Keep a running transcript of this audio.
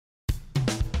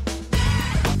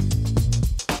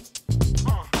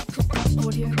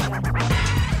What's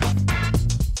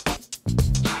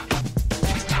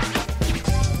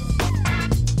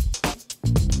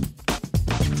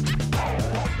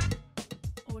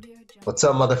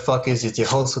up, motherfuckers? It's your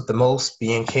host with the most,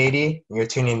 being Katie, and you're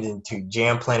tuning into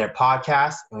Jam Planet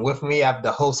Podcast. And with me, I have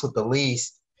the host with the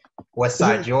least,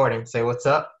 Westside Jordan. Say what's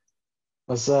up.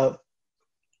 What's up?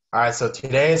 All right, so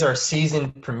today is our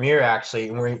season premiere, actually,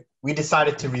 and we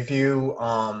decided to review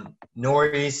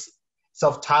N.O.R.E's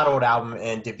self-titled album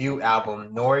and debut album,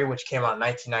 N.O.R.E, which came out in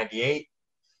 1998.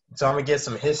 So I'm gonna give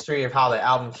some history of how the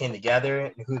album came together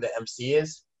and who the MC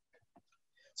is.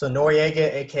 So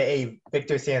Noreaga, a.k.a.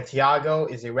 Victor Santiago,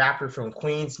 is a rapper from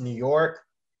Queens, New York.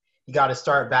 He got his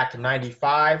start back in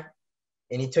 95,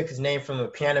 and he took his name from a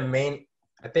Panamanian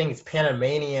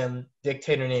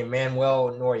dictator named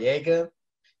Manuel Noreaga.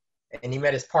 And he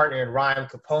met his partner in rhyme,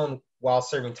 Capone, while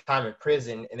serving time in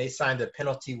prison, and they signed the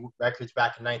Penalty Records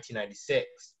back in 1996.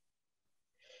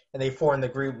 And they formed the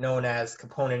group known as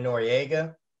Capone and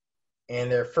Noreaga.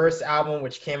 And their first album,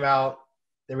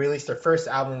 they released their first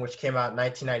album, which came out in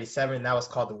 1997, and that was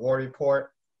called The War Report.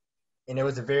 And it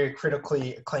was a very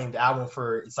critically acclaimed album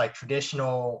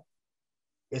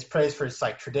it's praised for its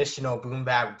traditional boom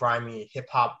bap, grimy hip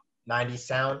hop 90s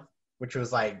sound, which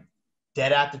was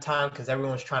dead at the time because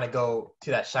everyone was trying to go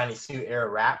to that shiny suit era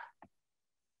rap.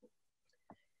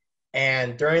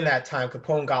 And during that time,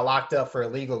 Capone got locked up for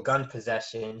illegal gun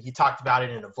possession. He talked about it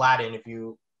in a Vlad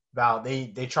interview about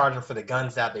they charged him for the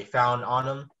guns that they found on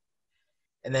him.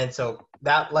 And then so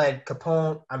that led that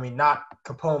led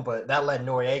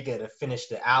Noreaga to finish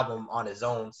the album on his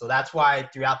own. So that's why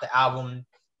throughout the album,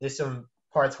 there's some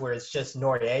parts where it's just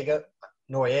Noreaga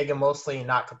mostly, and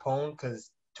not Capone,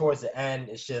 because towards the end,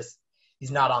 it's just,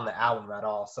 he's not on the album at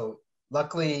all. So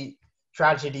luckily,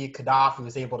 Tragedy Gaddafi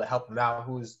was able to help him out,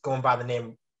 who was going by the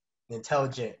name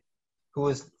Intelligent, who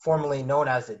was formerly known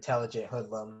as Intelligent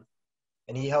Hoodlum.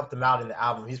 And he helped him out in the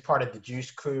album. He's part of the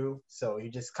Juice Crew, so he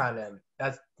just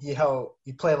he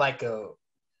played like a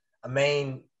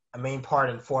main part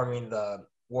in forming the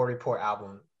War Report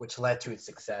album, which led to its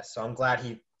success. So I'm glad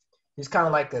he's kind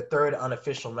of like a third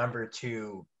unofficial member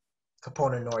to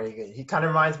Capone and Noreaga. He kind of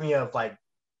reminds me of like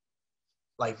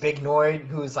Big N.O.R.E,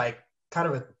 who's kind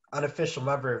of an unofficial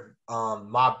member of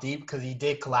Mobb Deep, because he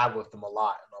did collab with them a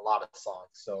lot in a lot of songs.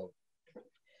 So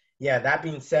yeah, that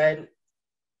being said.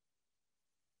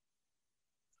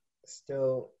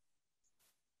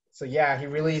 N.O.R.E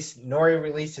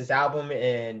released his album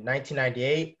in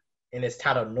 1998, and it's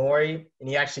titled N.O.R.E, and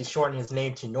he actually shortened his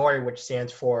name to N.O.R.E, which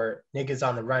stands for Niggas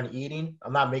on the Run Eating.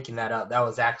 I'm not making that up. That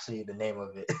was actually the name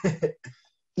of it.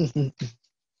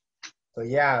 So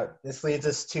yeah, this leads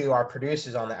us to our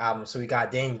producers on the album. So we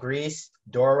got Dame Grease,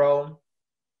 Doro,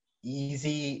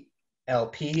 Easy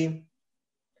LP,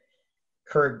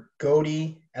 Kurt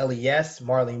Godey, LES,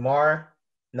 Marley Marr,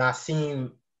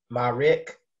 Nassim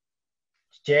Marik,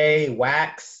 Jay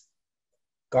Wax,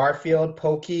 Garfield,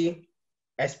 Pokey,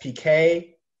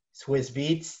 SPK, Swizz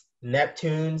Beatz,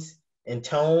 Neptunes, and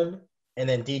Tone, and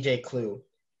then DJ Clue.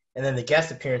 And then the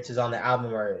guest appearances on the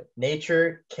album are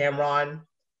Nature, Cameron,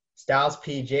 Styles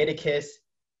P, Jadakiss,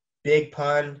 Big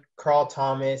Pun, Carl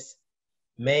Thomas,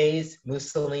 Maze,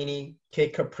 Mussolini,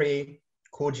 Kid Capri,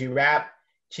 Cool G Rap,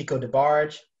 Chico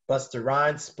DeBarge, Busta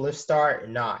Rhymes, Spliff Star,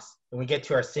 and Nas. And we get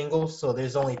to our singles, so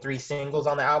there's only 3 singles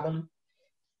on the album.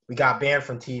 We got Banned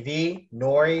from TV,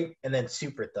 N.O.R.E, and then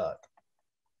Super Thug.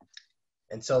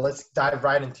 And so let's dive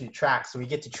right into tracks. So we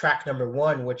get to track number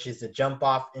 1, which is the jump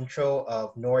off intro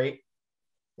of N.O.R.E.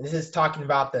 And this is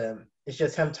it's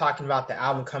just him talking about the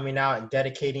album coming out and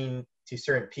dedicating to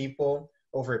certain people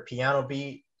over a piano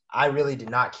beat. I really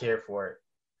did not care for it.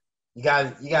 You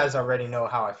guys already know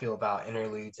how I feel about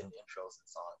interludes and intros and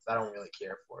songs. I don't really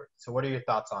care for it. So what are your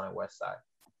thoughts on it, Westside?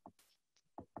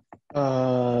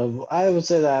 I would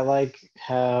say that I like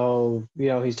how,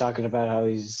 he's talking about how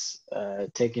he's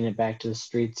taking it back to the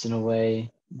streets in a way,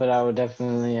 but I would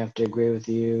definitely have to agree with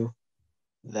you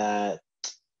that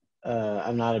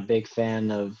I'm not a big fan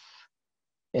of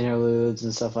interludes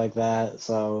and stuff like that.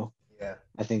 So yeah,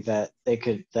 I think that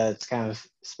that's kind of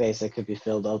space that could be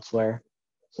filled elsewhere.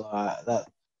 So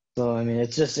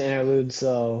it's just an interlude.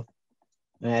 So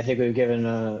I think I've given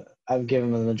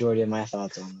the majority of my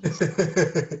thoughts on this.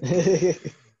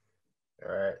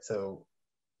 All right, so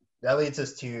that leads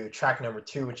us to track number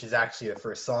 2, which is actually the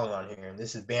first song on here. And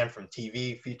this is Banned from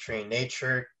TV, featuring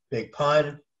Nature, Big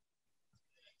Pun,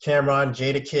 Cameron,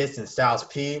 Jadakiss, and Styles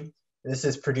P. And this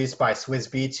is produced by Swizz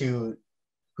Beatz,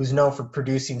 who's known for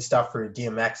producing stuff for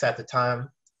DMX at the time.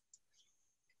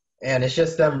 And it's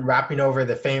just them rapping over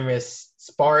the famous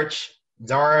Sparch,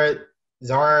 Zara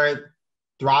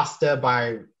Drosta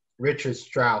by Richard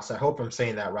Strauss. I hope I'm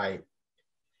saying that right.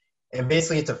 And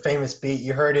basically, it's a famous beat.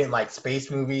 You heard it in like space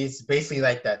movies, basically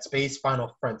like that space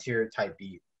Final Frontier type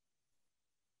beat.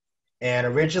 And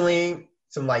originally,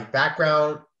 some like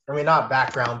background, I mean, not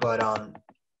background, but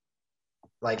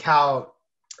like how,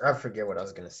 I forget what I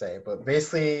was going to say, but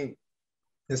basically,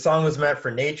 the song was meant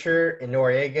for Nature and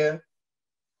Noreaga.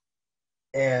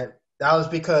 And that was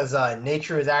because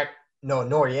Nature is no,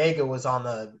 Noreaga was on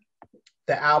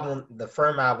the album, the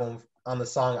Firm album on the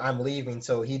song I'm Leaving.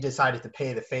 So he decided to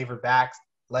pay the favor back,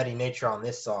 letting Nature on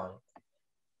this song.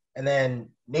 And then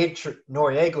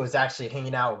Noriega was actually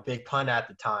hanging out with Big Pun at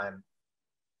the time.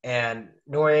 And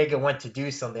Noriega went to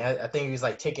do something. I think he was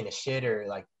like taking a shit or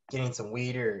like getting some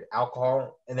weed or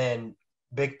alcohol. And then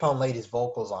Big Pun laid his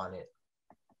vocals on it.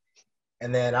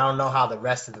 And then I don't know how the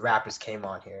rest of the rappers came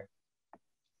on here.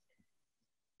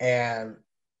 And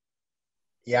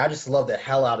yeah, I just love the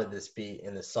hell out of this beat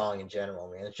and the song in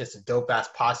general, man. It's just a dope ass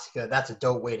postica. That's a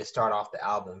dope way to start off the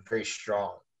album. Very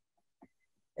strong.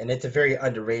 And it's a very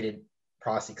underrated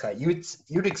posse cut.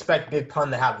 You'd expect Big Pun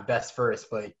to have the best verse,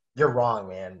 but you're wrong,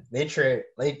 man. Nature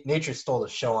stole the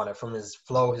show on it from his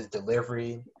flow, his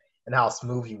delivery, and how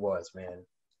smooth he was, man.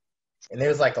 And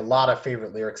there's like a lot of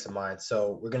favorite lyrics of mine.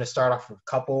 So we're gonna start off with a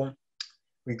couple.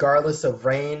 Regardless of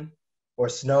rain or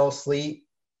snow, sleet,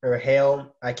 or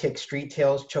hail, I kick street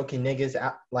tails, choking niggas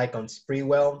out like on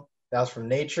Spreewell. That was from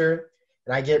Nature.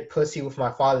 And I get pussy with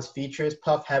my father's features,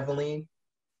 puff heavenly.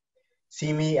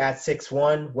 See me at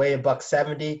 6'1", weigh a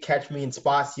 $170. Catch me in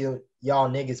spots y'all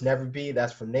niggas never be.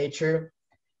 That's from Nature.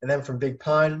 And then from Big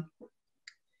Pun,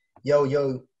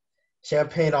 yo,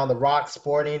 champagne on the rocks,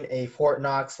 sporting a Fort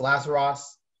Knox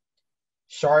Lazarus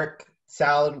shark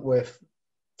salad with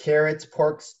carrots,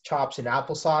 pork chops, and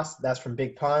applesauce. That's from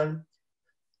Big Pun.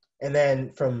 And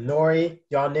then from N.O.R.E,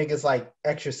 y'all niggas like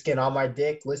extra skin on my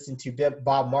dick. Listen to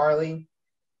Bob Marley.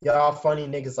 Y'all funny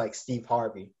niggas like Steve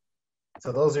Harvey.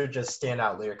 So those are just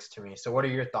standout lyrics to me. So what are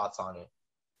your thoughts on it?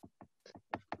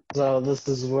 So this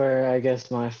is where I guess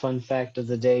my fun fact of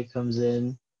the day comes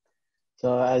in.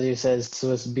 So as you said,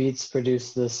 Swiss Beats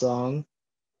produced this song.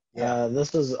 Yeah.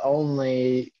 This was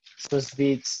only Swiss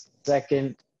Beats'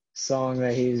 second song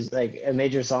that he's like a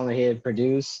major song that he had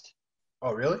produced.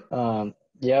 Oh, really?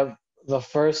 Yep. The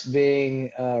first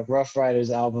being Rough Riders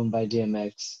album by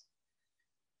DMX.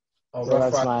 Oh, So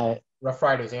that's my Rough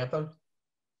Riders Anthem?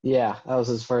 yeah, that was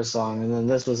his first song, and then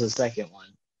this was his second one.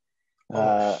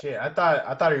 Oh shit! I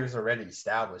thought he was already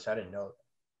established. I didn't know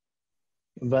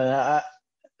that. But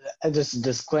I just a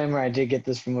disclaimer, I did get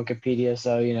this from Wikipedia,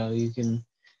 so you can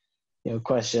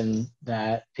question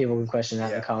that. People can question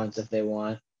that in the comments if they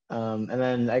want. And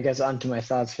then I guess onto my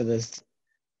thoughts for this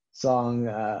song.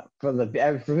 For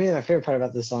me, my favorite part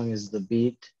about this song is the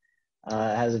beat. It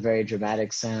has a very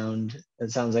dramatic sound.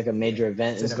 It sounds like a major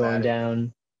event is going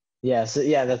down. Yeah, so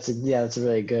that's a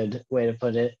really good way to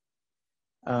put it.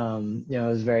 It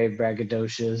was very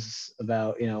braggadocious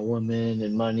about women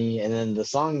and money, and then the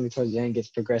song towards the end gets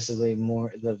progressively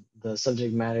more. The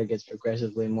subject matter gets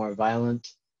progressively more violent.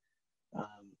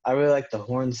 I really like the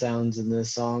horn sounds in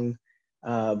this song,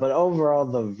 but overall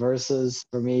the verses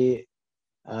for me,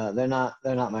 they're not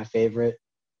my favorite.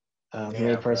 For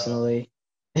me personally.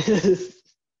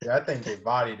 Yeah, I think they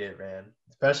bodied it, man.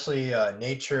 Especially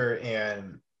Nature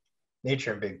and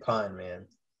Big Pun, man.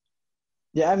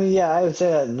 Yeah, I mean, I would say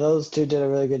that those two did a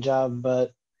really good job,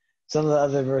 but some of the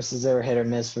other verses they were hit or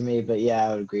miss for me. But yeah, I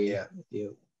would agree with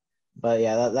you. But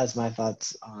yeah, that's my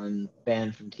thoughts on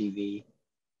Banned from TV.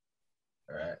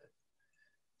 All right.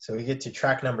 So we get to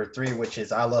track number 3, which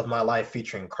is "I Love My Life"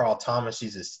 featuring Carl Thomas.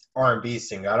 He's an R&B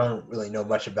singer. I don't really know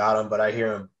much about him, but I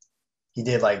hear him. He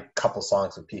did like a couple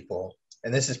songs with people,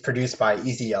 and this is produced by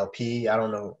Easy LP. I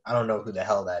don't know who the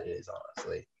hell that is,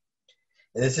 honestly.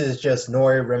 And this is just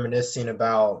N.O.R.E reminiscing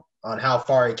about on how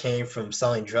far he came from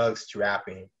selling drugs to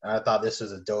rapping. I thought this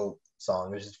was a dope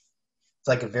song. It's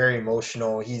like a very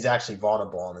emotional. He's actually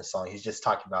vulnerable on this song. He's just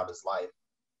talking about his life,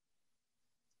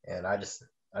 and I just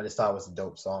thought it was a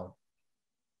dope song.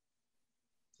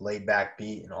 Laid back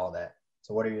beat and all that.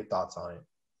 So what are your thoughts on it?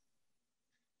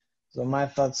 So my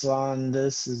thoughts on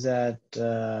this is that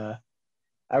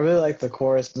I really like the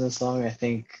chorus in this song. I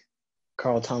think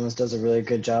Carl Thomas does a really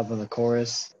good job on the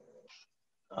chorus.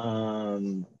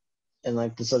 And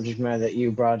like the subject matter that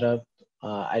you brought up,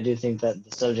 I do think that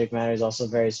the subject matter is also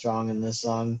very strong in this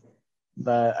song.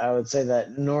 But I would say that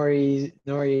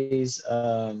N.O.R.E.'s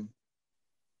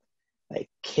like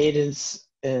cadence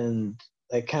and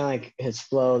like kind of like his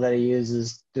flow that he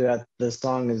uses throughout the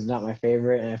song is not my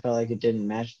favorite, and I felt like it didn't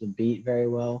match the beat very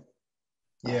well.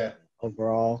 Yeah.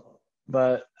 Overall.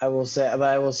 But I will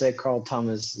say Carl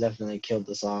Thomas definitely killed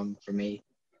the song for me.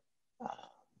 Uh,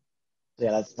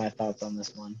 yeah, that's my thoughts on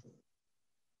this one.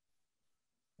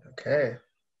 Okay.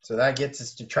 So that gets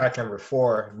us to track number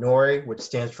 4, N.O.R.E, which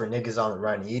stands for Niggas on the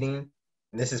Run Eating.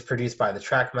 And this is produced by the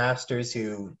Track Masters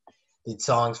who did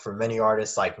songs for many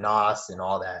artists like Nas and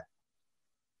all that.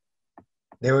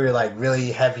 They were like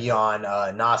really heavy on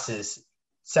Nas's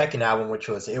second album, which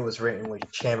was It Was Written, which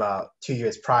came out 2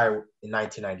 years prior in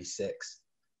 1996.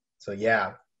 So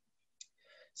yeah.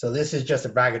 So this is just a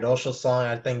braggadocious song.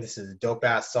 I think this is a dope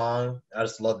ass song. I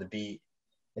just love the beat.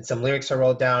 And some lyrics I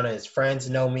wrote down is "Friends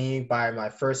know me by my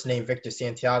first name Victor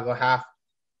Santiago, half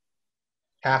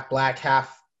black,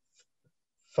 half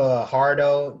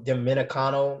Fajardo,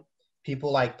 Dominicano,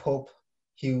 people like Pope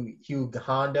Hugh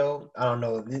Hondo. I don't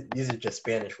know. These are just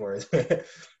Spanish words.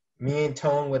 Me and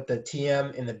Tone with the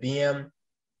TM and the BM.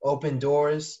 Open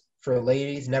doors for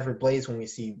ladies, never blaze when we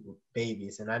see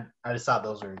babies. And I just thought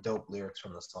those were dope lyrics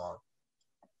from the song.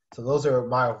 So those are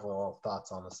my overall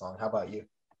thoughts on the song. How about you?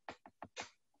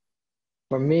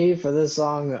 For me, for this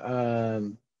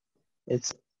song,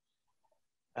 it's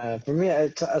for me,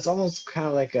 it's almost kind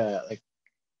of like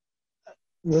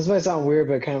this might sound weird,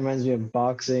 but it kind of reminds me of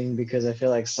boxing because I feel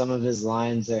like some of his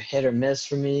lines are hit or miss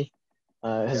for me.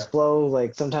 His Yeah.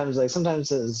 flow, sometimes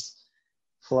his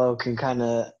flow can kind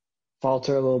of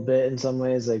falter a little bit in some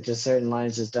ways. Like just certain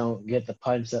lines just don't get the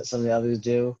punch that some of the others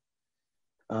do.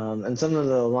 And some of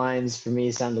the lines for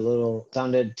me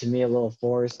sounded to me a little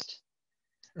forced.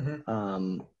 Mm-hmm.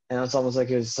 And it's almost like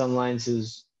it was some lines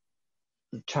who's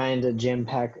trying to jam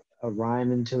pack a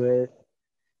rhyme into it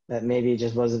that maybe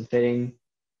just wasn't fitting.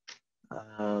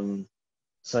 Um,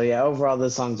 so yeah, overall,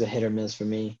 this song's a hit or miss for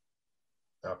me.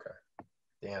 Okay.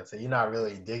 Damn. So you're not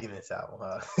really digging this album,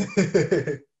 huh?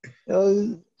 It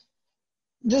was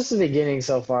just the beginning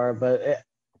so far, but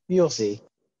you'll see.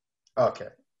 Okay.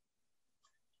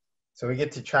 So we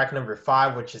get to track number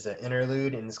 5, which is an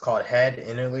interlude, and it's called Head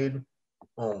Interlude.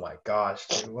 Oh my gosh,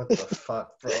 dude, what the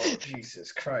fuck, bro?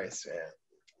 Jesus Christ, man.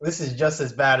 This is just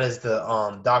as bad as the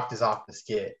Doctor's Office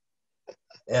skit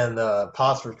and the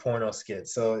Pause for Porno skit.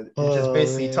 So it's just Oh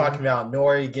basically man. talking about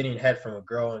N.O.R.E getting head from a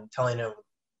girl and telling him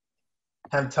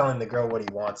telling the girl what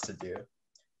he wants to do.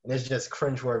 And it's just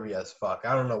cringeworthy as fuck.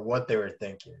 I don't know what they were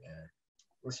thinking, man.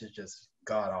 This is just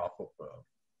god awful, bro.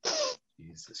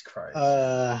 Jesus Christ.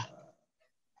 Uh,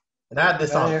 And I had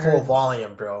this when on I full heard,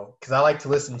 volume, bro, because I like to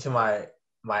listen to my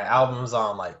albums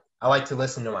on like I like to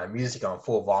listen to my music on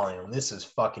full volume. This is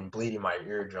fucking bleeding my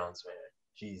eardrums, man.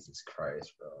 Jesus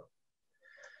Christ, bro.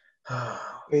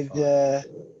 Oh, wait, fuck.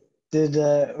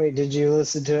 did you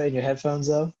listen to it in your headphones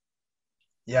though?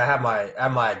 Yeah, I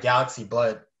have my Galaxy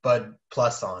Bud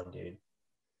Plus on, dude.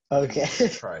 Okay.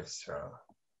 Jesus Christ, bro.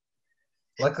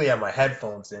 Luckily, I have my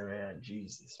headphones in, man.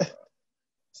 Jesus, bro.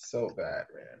 So bad,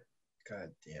 man. God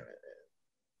damn it,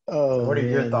 man. So, Oh what are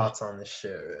your man. thoughts on this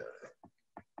shit, man?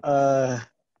 Uh,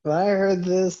 when I heard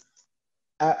this,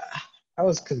 I I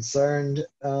was concerned.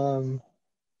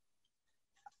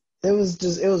 It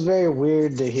was very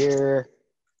weird to hear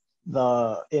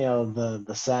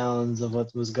the sounds of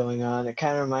what was going on. It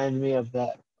kind of reminded me of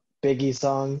that Biggie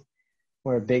song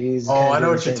where Biggie's Oh, kind I of know doing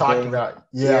the what you're same talking thing. about.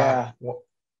 Yeah, Yeah, well,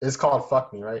 it's called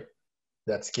 "Fuck Me," right?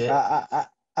 That I, skit. I I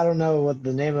I don't know what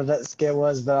the name of that skit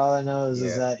was, but all I know is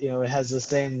Yeah, that it has the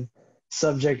same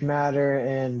subject matter,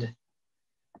 and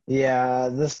yeah,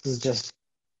 this is just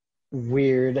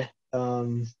weird.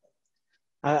 I'm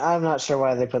not sure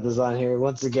why they put this on here.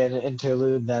 Once again, an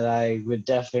interlude that I would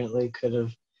definitely could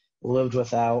have lived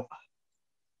without.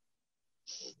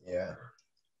 yeah.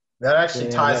 That So actually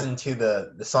yeah, ties that into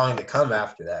the song to come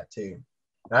after that too.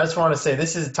 And I just want to say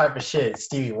this is the type of shit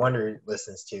Stevie Wonder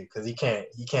listens to because he can't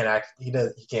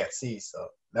see. So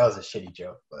that was a shitty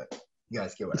joke, but you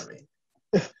guys get what I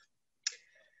mean.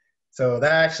 So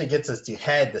that actually gets us to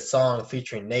Head, the song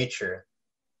featuring Nature.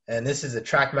 And this is a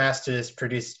Trackmasters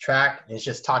produced track, and it's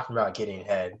just talking about getting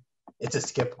head. It's a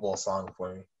skippable song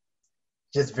for me.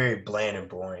 Just very bland and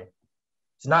boring.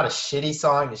 It's not a shitty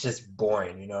song, it's just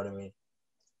boring, you know what I mean?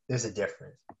 There's a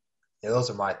difference. Yeah, those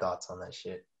are my thoughts on that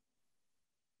shit.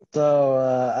 so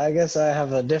I guess I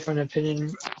have a different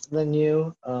opinion than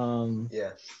you.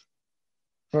 Yeah.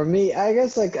 For me, I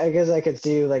guess I could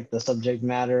see like the subject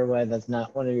matter why that's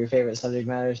not one of your favorite subject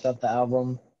matter stuff. The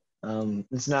album,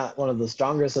 it's not one of the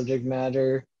stronger subject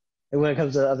matter. And when it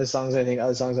comes to other songs, I think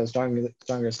other songs have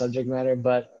stronger subject matter.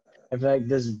 But I feel like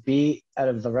this beat out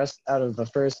of the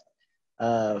first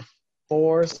uh,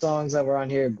 four songs that were on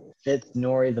here fits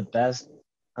Nori the best.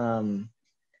 Um,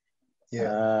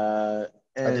 Yeah. uh,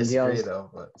 I and disagree though,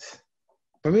 but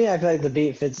For me, I feel like the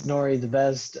beat fits N.O.R.E the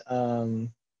best. And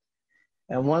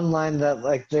one line that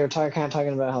like they were kind of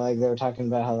talking about how like they were talking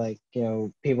about how like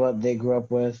people that they grew up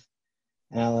with,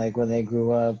 and how like when they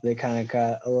grew up they kind of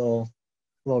got a little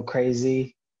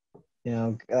crazy.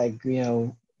 Like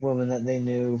women that they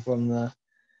knew from the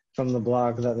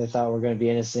block that they thought were going to be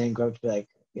innocent grow up to be like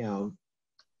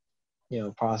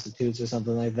prostitutes or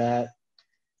something like that.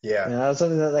 Yeah, That was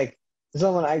something that like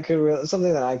something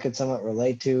that I could somewhat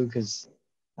relate to because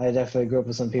I definitely grew up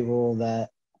with some people that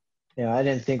I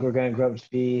didn't think were going to grow up to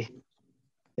be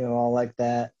all like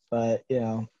that, but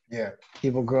yeah.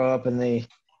 people grow up and they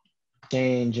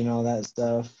change and all that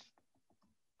stuff.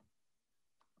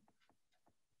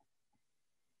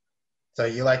 So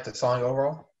you like the song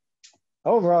overall?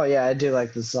 Overall, yeah, I do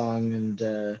like the song,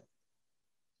 and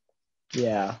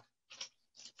yeah,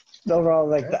 overall,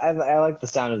 like Okay. I like the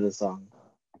sound of the song.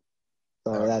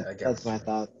 So Okay, that I get that's what my you mean.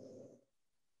 thought.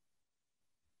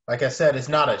 Like I said, it's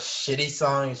not a shitty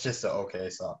song. It's just an okay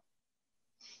song.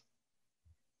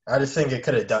 I just think it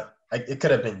could have done. Like, it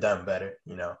could have been done better,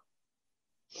 you know.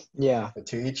 Yeah. But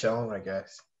to each own, I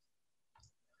guess.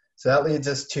 So that leads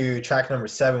us to track number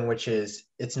 7, which is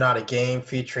 "It's Not a Game"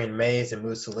 featuring Maze and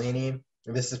Mussolini.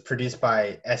 And this is produced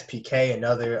by SPK,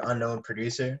 another unknown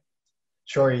producer.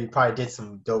 Sure, he probably did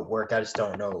some dope work. I just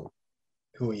don't know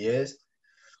who he is.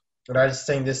 But I just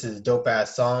think this is a dope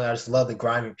ass song. I just love the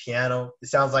grimy piano. It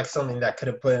sounds like something that could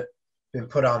have been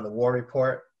put on the War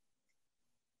Report.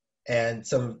 And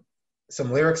some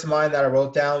lyrics of mine that I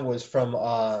wrote down was from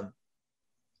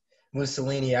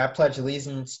Mussolini. I pledge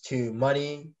allegiance to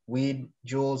money, weed,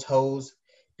 jewels, hoes,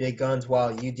 big guns,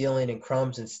 while you dealing in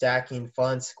crumbs and stacking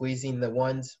funds, squeezing the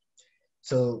ones.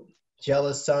 So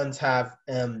jealous sons have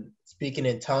speaking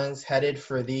in tongues, headed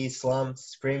for these slums,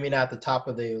 screaming at the top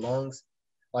of their lungs.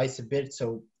 Life's a bit,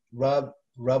 so rub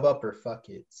up or fuck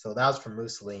it. So that was from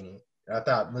Mussolini. I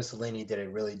thought Mussolini did a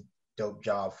really dope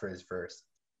job for his verse.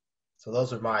 So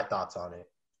those are my thoughts on it.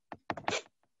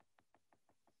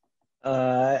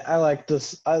 I like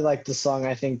this. I like the song.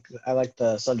 I think I like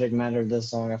the subject matter of this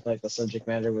song. I feel like the subject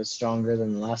matter was stronger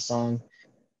than the last song.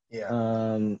 Yeah,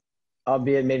 Um,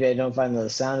 Albeit maybe I don't find the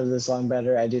sound of the song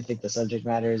better. I do think the subject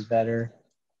matter is better.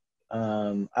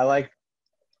 I like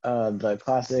the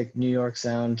classic New York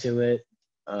sound to it,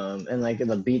 and like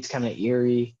the beat's kind of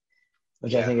eerie,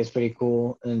 which I yeah, think is pretty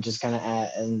cool, and just kind of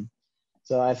add and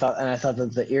so I thought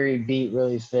that the eerie beat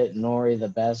really fit N.O.R.E the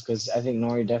best because I think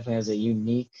N.O.R.E definitely has a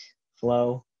unique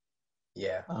flow.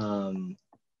 yeah. And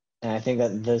I think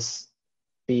that this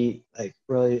beat like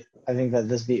really I think that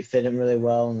this beat fit him really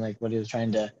well and like what he was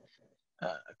trying to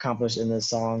accomplish in this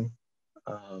song.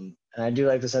 And I do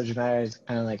like the subject matter. It's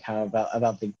kind of like how about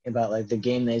like the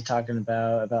game that he's talking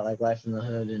about like life in the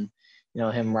hood and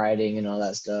him writing and all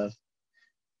that stuff.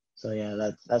 So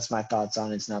yeah, that's my thoughts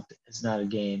on it. It's not a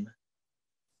game.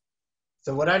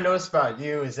 So what I noticed about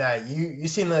you is that you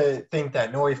seem to think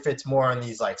that Nori fits more on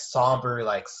these like somber,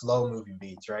 like slow moving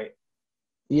beats, right?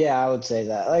 Yeah, I would say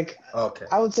that. Like Okay.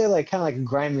 I would say like kind of like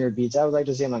grimier beats. I would like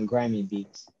to see him on grimy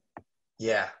beats.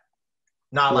 Yeah.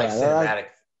 Not like Yeah, cinematic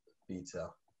beats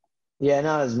though. yeah,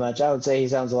 not as much. I would say he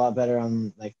sounds a lot better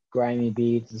on like grimy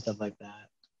beats and stuff like that.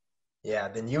 Yeah,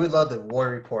 then you would love the War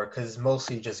Report because it's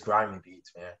mostly just grimy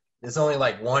beats, man. There's only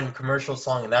like one commercial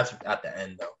song, and that's at the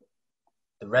end though.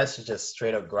 The rest is just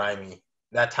straight up grimy.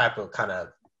 That type of kind of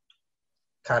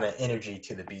energy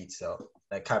to the beats though.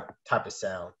 That type of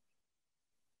sound.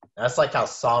 That's like how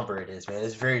somber it is, man.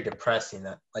 It's very depressing.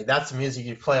 That like that's the music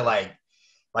you play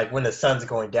like when the sun's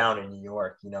going down in New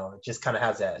York. You know, it just kind of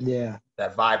has Yeah.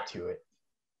 that vibe to it.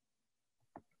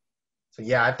 So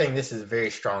yeah, I think this is a very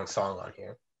strong song on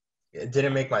here. It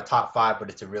didn't make my top 5, but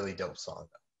it's a really dope song.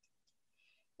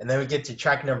 And then we get to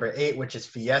track number 8, which is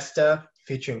Fiesta,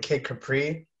 featuring Kid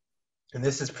Capri. And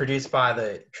this is produced by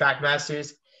the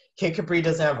Trackmasters. Kid Capri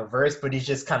doesn't have a verse, but he's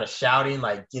just kind of shouting,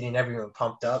 like getting everyone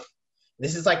pumped up.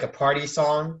 This is like a party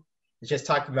song. It's just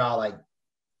talking about like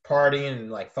partying and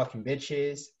like fucking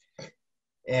bitches.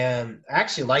 And I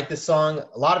actually like this song.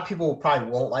 A lot of people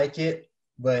probably won't like it,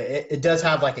 but it does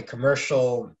have like a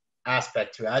commercial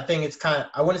aspect to it. I think it's kind of,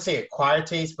 I wouldn't say acquired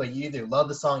taste, but you either love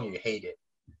the song or you hate it.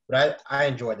 But I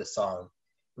enjoy the song.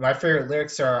 My favorite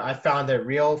lyrics are I found a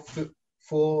real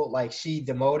fool, like she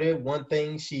demoted. One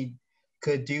thing she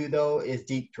could do though is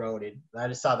deep throated. I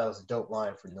just thought that was a dope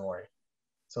line for N.O.R.E.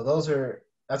 So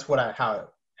that's what how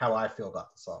I feel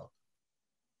about the song.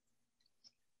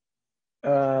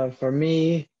 For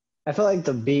me, I felt like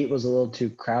the beat was a little too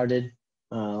crowded.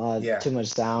 Yeah, Too much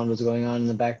sound was going on in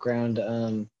the background.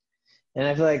 And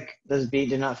I feel like this beat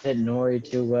did not fit Nori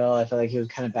too well. I felt like he was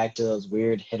kind of back to those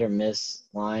weird hit or miss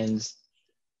lines.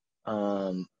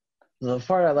 Um, the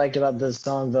part I liked about this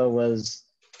song though was,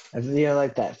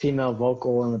 like that female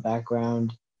vocal in the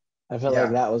background. I felt like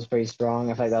Yeah. that was pretty strong.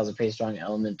 I felt like that was a pretty strong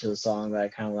element to the song that I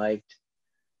kind of liked.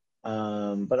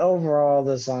 But overall,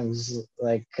 the song's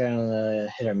like kind of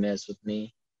hit or miss with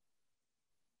me.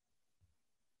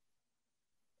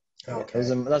 Yeah, Okay.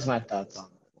 that's my thoughts on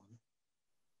that one.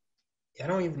 I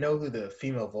don't even know who the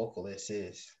female vocalist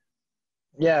is.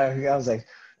 Yeah, I was like,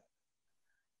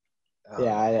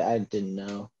 yeah, Um, I didn't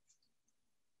know.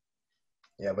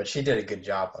 yeah, but she did a good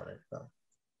job on it. So.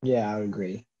 Yeah, I would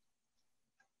agree.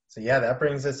 So yeah, that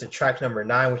brings us to track number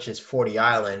 9, which is 40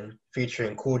 Island,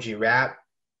 featuring Cool G Rap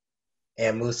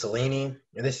and Mussolini.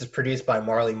 And this is produced by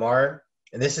Marley Marr.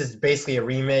 And this is basically a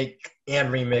remake and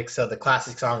remix of the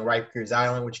classic song Rikers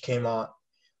Island,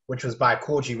 which was by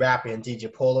Cool G Rap and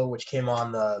DJ Polo, which came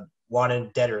on the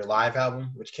Wanted Dead or Alive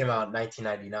album, which came out in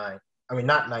 1999. I mean,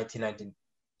 not 1990,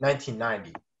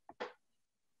 1990.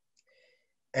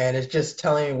 And it's just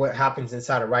telling you what happens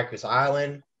inside of Rikers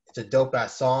Island. It's a dope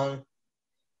ass song,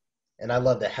 and I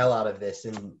love the hell out of this.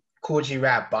 And Cool G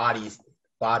Rap bodies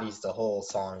the whole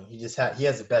song. He has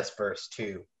the best verse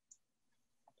too.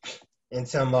 And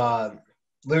some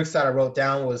lyrics that I wrote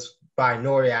down was by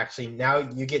N.O.R.E. actually. Now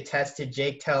you get tested.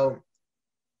 Jake tell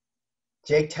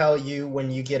you when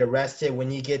you get arrested,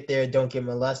 when you get there, don't get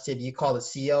molested. You call the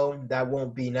CO, that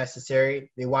won't be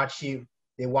necessary. They watch you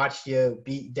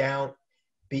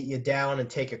beat you down and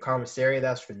take a commissary.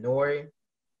 That's for N.O.R.E.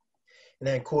 And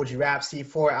then Cool G Rap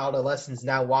C4 adolescents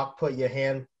now walk, put your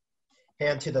hand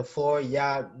to the floor.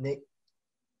 Yeah,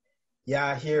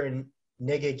 here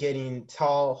nigga getting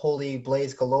tall, holy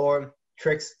blaze galore.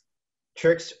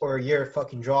 Tricks or your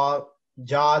fucking jaw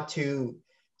to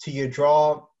your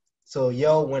draw. So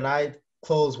yo, when I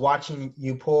close watching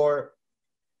you pour,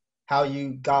 how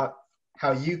you got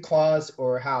how you claws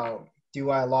or how do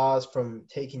I laws from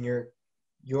taking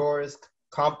yours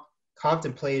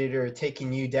contemplated or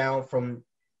taking you down from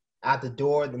at the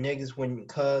door. The niggas when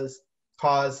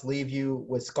cause leave you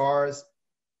with scars.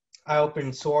 I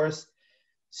open source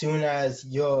soon as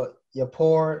your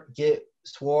poor get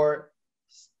swore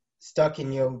stuck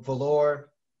in your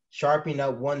velour, sharpening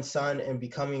up one sun and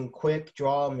becoming quick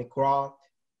draw McGraw.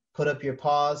 Put up your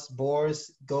paws,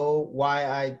 bores, go why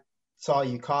I saw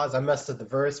you cause. I messed up the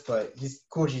verse, but he's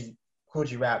Coogee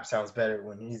rap sounds better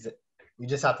when you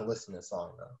just have to listen to the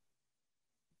song though.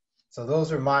 So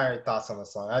those are my thoughts on the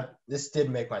song. This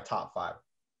did make my top 5.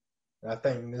 And I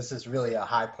think this is really a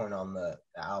high point on the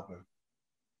album.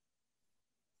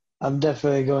 I'm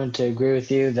definitely going to agree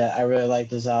with you that I really like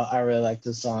this out. I really like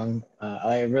this song.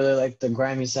 I really like the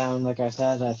grimy sound, like I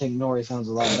said. I think N.O.R.E sounds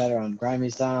a lot better on grimy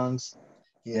songs,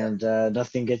 Yeah. and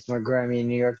nothing gets more grimy in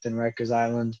New York than Rikers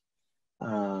Island.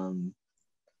 Um,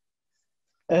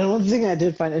 and one thing I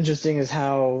did find interesting is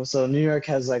how New York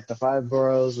has like the 5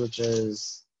 boroughs, which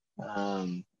is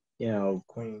um, you know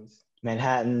Queens.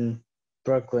 Manhattan,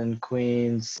 Brooklyn,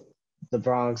 Queens, the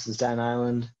Bronx, and Staten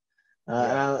Island.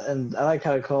 Yeah. And I like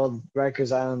how he called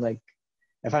Rikers Island, like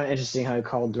I find it interesting how he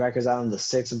called Rikers Island the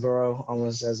 6th borough,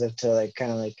 almost as if to like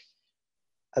kind of like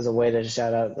as a way to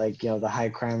shout out like the high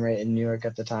crime rate in New York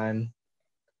at the time.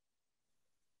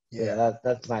 So yeah, Yeah.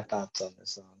 that's my thoughts on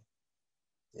this song.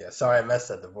 Yeah. Sorry I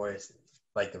messed up the voice,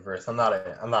 like the verse. I'm not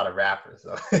a rapper,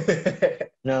 so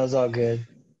No, it's all good.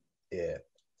 yeah.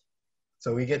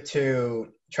 So we get to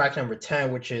track number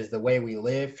 10, which is The Way We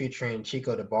Live, featuring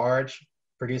Chico DeBarge,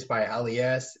 produced by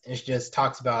LES. It just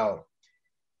talks about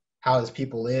how his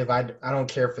people live. I don't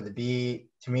care for the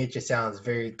beat. To me, it just sounds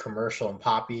very commercial and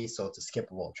poppy, so it's a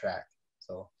skippable track.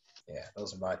 So yeah,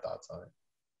 those are my thoughts on it.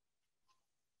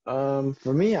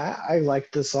 For me, I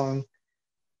like this song.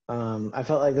 I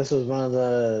felt like this was one of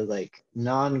the like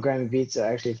non-Grammy beats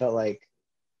that actually felt like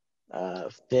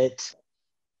fit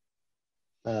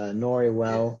N.O.R.E Yeah.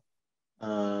 well.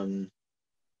 Um,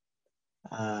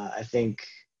 I think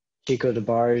Chico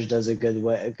DeBarge does a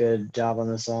good job on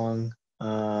the song.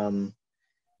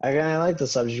 I like the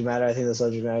subject matter. I think the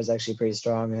subject matter is actually pretty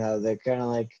strong. And how they're kind of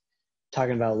like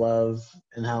talking about love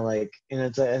and how like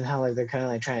and how like they're kind of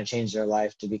like trying to change their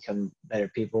life to become better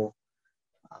people,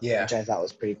 Yeah. which I thought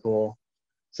was pretty cool.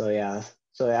 So yeah,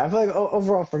 I feel like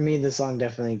overall for me, this song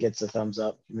definitely gets a thumbs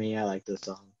up for me. I like this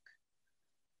song.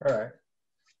 All right.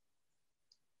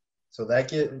 So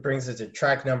brings us to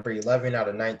track number 11 out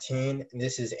of 19. And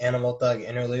this is Animal Thug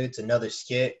Interludes, another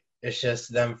skit. It's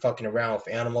just them fucking around with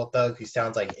Animal Thug, who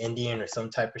sounds like Indian or some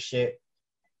type of shit.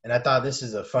 And I thought this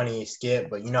is a funny skit,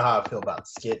 but you know how I feel about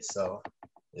skits, so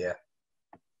yeah.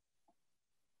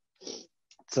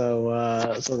 So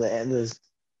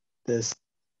this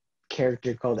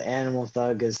character called Animal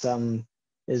Thug is some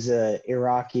is a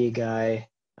Iraqi guy.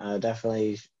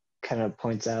 Definitely kind of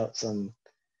points out some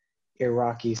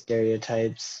Iraqi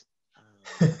stereotypes.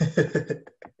 Um,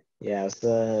 yeah,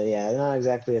 so yeah, not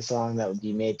exactly a song that would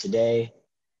be made today.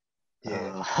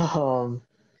 Yeah, Um,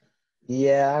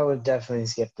 yeah, I would definitely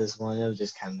skip this one. It was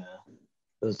just kind of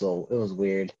it was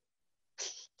weird.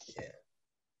 yeah.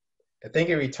 I think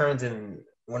it returns in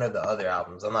one of the other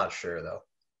albums. I'm not sure though.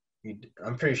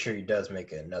 I'm pretty sure he does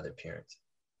make another appearance.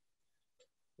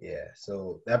 Yeah,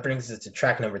 so that brings us to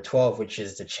track number 12, which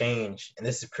is The Change. And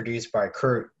this is produced by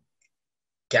Kurt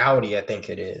Gowdy, I think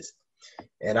it is.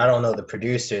 And I don't know the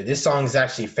producer. This song is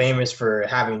actually famous for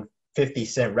having 50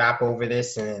 Cent rap over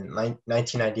this in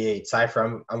 1998 Cypher.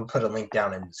 I'm going to put a link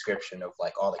down in the description of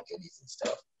like all the goodies and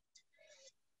stuff.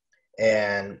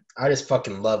 And I just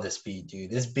fucking love this beat,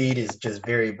 dude. This beat is just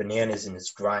very bananas and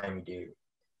it's grimy, dude.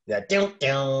 That down,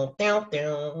 down, down,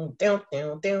 down, down,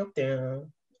 down, down,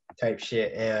 down type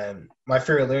shit. And my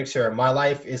favorite lyrics are "My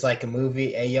life is like a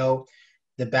movie. Ayo,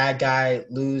 the bad guy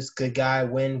lose, good guy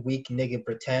win, weak nigga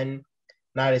pretend.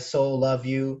 Not a soul love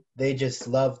you. They just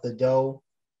love the dough.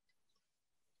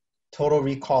 Total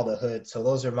recall the hood." So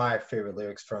those are my favorite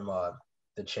lyrics from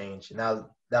The Change. And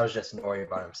that was just N.O.R.E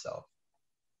by himself.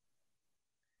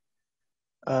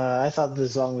 I thought the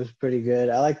song was pretty good.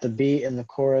 I like the beat and the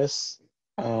chorus.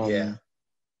 Yeah. Um,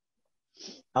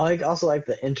 I also like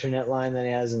the internet line that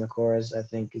he has in the chorus. I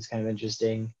think is kind of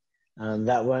interesting.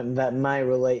 That might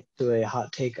relate to a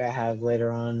hot take I have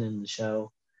later on in the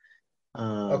show.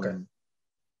 Okay. Um,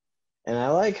 and I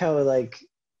like how like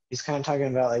he's kind of talking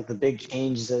about like the big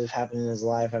changes that have happened in his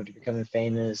life after becoming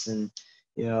famous, and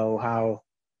how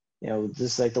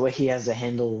just like the way he has to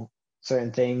handle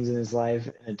certain things in his life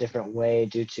in a different way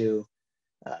due to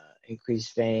uh,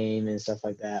 increased fame and stuff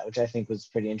like that, which I think was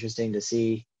pretty interesting to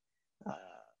see. Uh,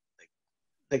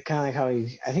 like kind of like how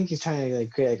I think he's trying to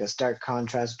like create like a stark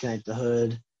contrast between like the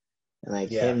hood and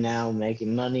like Yeah. him now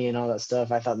making money and all that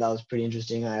stuff. I thought that was pretty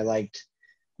interesting. I liked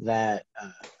that.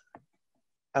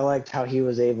 I liked how he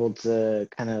was able to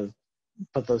kind of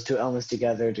put those two elements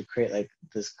together to create like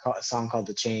this song called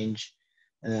 "The Change,"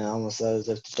 and then almost as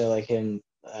if to show like him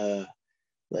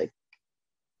like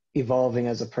evolving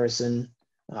as a person,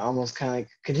 almost kind of like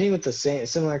continue with the same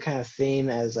similar kind of theme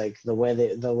as like the way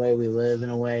we live in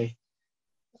a way.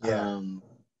 Yeah.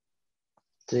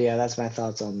 So yeah, that's my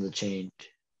thoughts on The Change.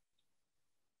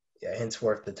 Yeah.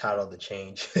 Henceforth, the title of The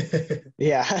Change.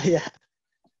 Yeah, yeah.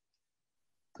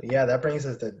 Yeah, that brings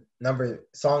us to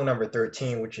song number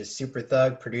 13, which is Super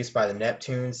Thug, produced by the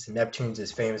Neptunes. Neptunes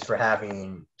is famous for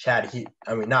having Chad Heat.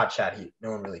 I mean, not Chad Heat.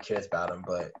 No one really cares about him,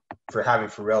 but for having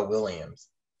Pharrell Williams.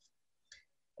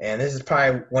 And this is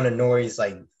probably one of N.O.R.E.'s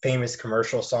like famous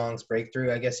commercial songs,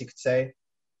 breakthrough, I guess you could say,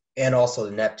 and also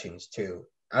the Neptunes too.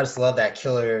 I just love that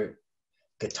killer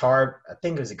guitar. I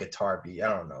think it was a guitar beat. I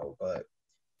don't know, but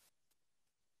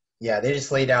yeah, they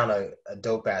just lay down a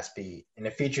dope ass beat, and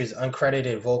it features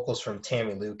uncredited vocals from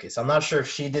Tammy Lucas. I'm not sure if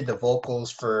she did the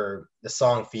vocals for the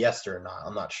song Fiesta or not.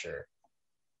 I'm not sure,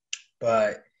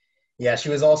 but yeah, she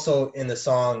was also in the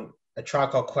song A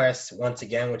Tribe Called Quest once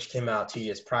again, which came out 2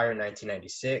 years prior,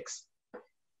 1996.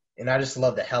 And I just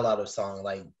love the hell out of the song.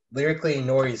 Like lyrically,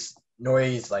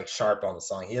 N.O.R.E.'s like sharp on the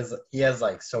song. He has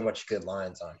like so much good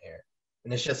lines on here,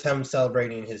 and it's just him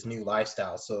celebrating his new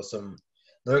lifestyle. So some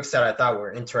lyrics that I thought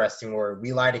were interesting were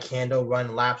 "We light a candle,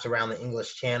 run laps around the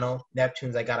English Channel."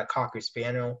 Neptunes, I got a cocker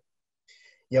spaniel.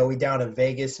 Yo, we down in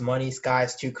Vegas. Money,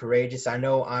 sky's too courageous. I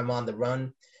know I'm on the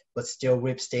run, but still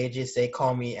rip stages. They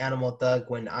call me Animal Thug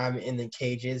when I'm in the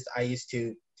cages. I used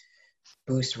to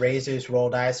boost razors, roll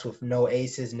dice with no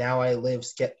aces. Now I live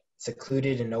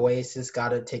secluded in oasis.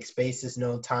 Gotta take spaces,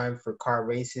 no time for car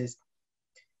races.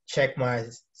 Check my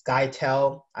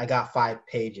SkyTel. I got 5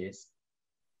 pages.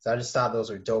 So I just thought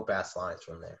those were dope ass lines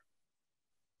from there.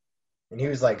 And he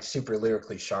was like super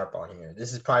lyrically sharp on here.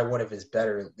 This is probably one of his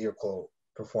better lyrical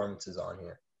performances on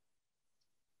here.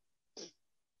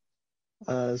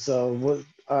 So what?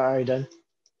 Are you done?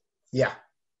 Yeah.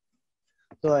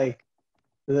 So like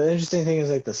the interesting thing is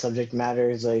like the subject matter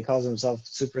is like he calls himself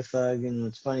super thug, and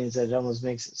what's funny is that it almost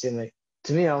makes it seem like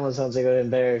to me it almost sounds like it would have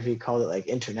been better if he called it like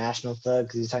international thug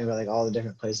because he's talking about like all the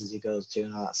different places he goes to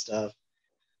and all that stuff.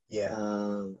 Yeah.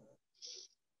 Um,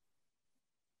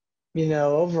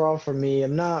 overall for me,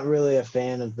 I'm not really a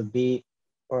fan of the beat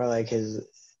or like his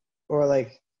or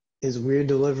like his weird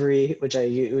delivery, which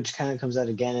kind of comes out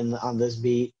again on this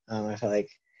beat. I feel like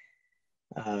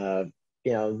uh,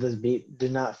 this beat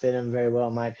did not fit him very well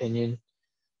in my opinion,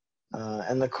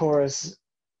 and the chorus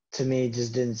to me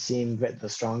just didn't seem the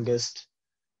strongest.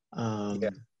 Yeah. Um,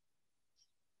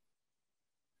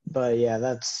 but yeah,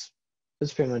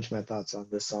 that's pretty much my thoughts on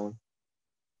this song.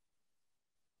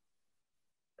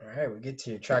 All right, we get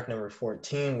to track number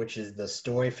 14, which is The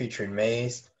Story featuring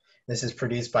Maze. This is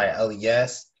produced by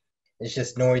L.E.S. It's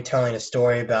just N.O.R.E telling a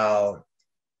story about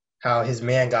how his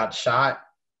man got shot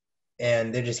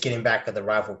and they're just getting back at the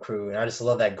rival crew. And I just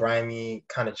love that grimy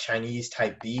kind of Chinese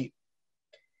type beat.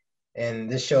 And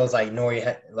this shows like N.O.R.E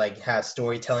has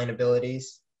storytelling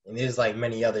abilities. And there's like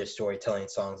many other storytelling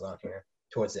songs on here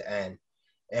towards the end.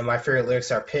 And my favorite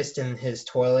lyrics are pissed in his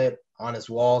toilet, on his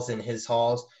walls in his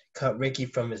halls, cut Ricky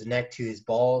from his neck to his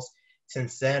balls.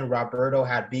 Since then, Roberto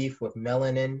had beef with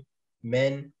melanin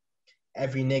men.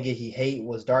 Every nigga he hate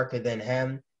was darker than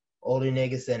him. Older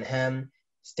niggas than him.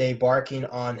 Stay barking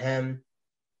on him,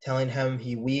 telling him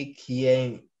he weak, he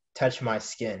ain't touch my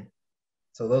skin.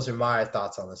 So those are my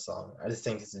thoughts on the song. I just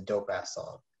think it's a dope ass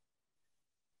song.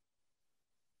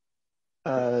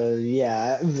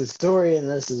 Yeah, the story in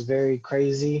this is very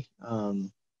crazy.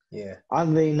 Yeah.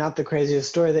 Oddly, not the craziest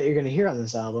story that you're going to hear on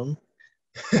this album.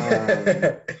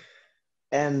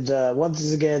 And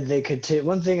once again, they continue.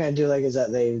 One thing I do like is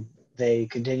that they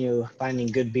continue finding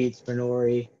good beats for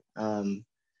N.O.R.E.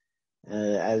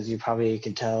 As you probably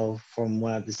can tell from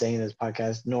what I've been saying in this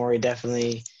podcast, N.O.R.E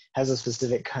definitely has a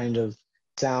specific kind of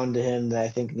sound to him that I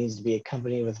think needs to be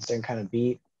accompanied with a certain kind of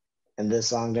beat. And this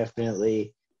song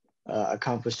definitely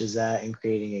accomplishes that in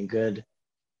creating a good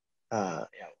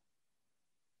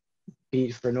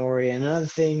beat for N.O.R.E. And another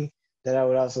thing that I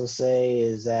would also say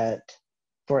is that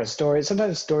for a story,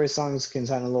 sometimes story songs can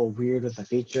sound a little weird with a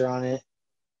feature on it,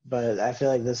 but I feel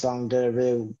like this song did a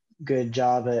really good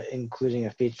job at including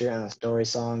a feature on a story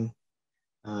song,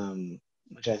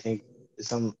 which I think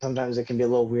sometimes it can be a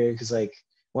little weird because like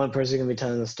one person can be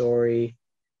telling the story,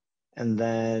 and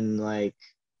then the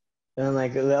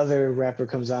other rapper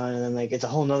comes on, and then like it's a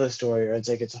whole nother story, or it's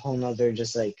a whole nother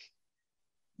just like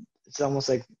it's almost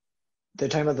like they're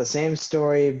talking about the same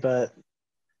story, but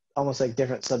almost like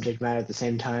different subject matter at the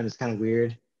same time. It's kind of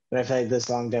weird, but I feel like this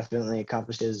song definitely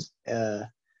accomplishes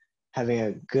having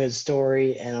a good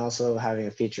story and also having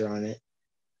a feature on it,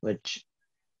 which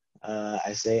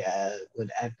I say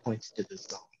would add points to this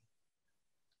song.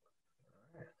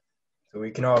 So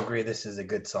we can all agree this is a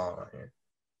good song on here.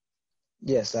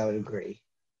 Yes, I would agree.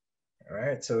 All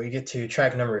right, so we get to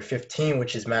track number 15,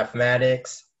 which is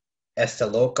Mathematics, Esta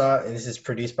Loca, and this is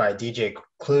produced by DJ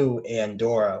Clue and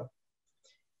Doro.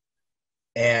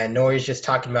 And N.O.R.E is just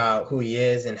talking about who he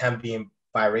is and him being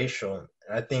biracial. And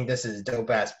I think this is a dope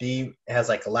ass beat. It has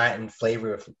like a Latin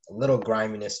flavor with a little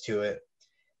griminess to it.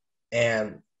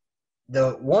 And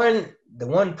the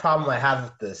one problem I have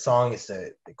with the song is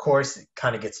the chorus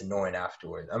kind of gets annoying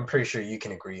afterwards. I'm pretty sure you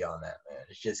can agree on that, man.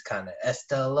 It's just kind of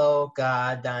Esta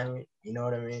Loca, diamond. You know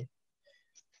what I mean?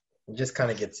 It just kind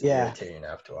of gets irritating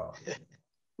after a while.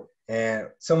 And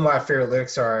some of my favorite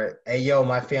lyrics are, hey, yo,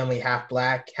 my family half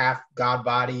black, half God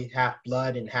body, half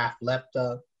blood, and half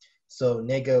lepta. So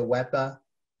nigga wepa.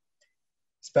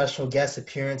 Special guest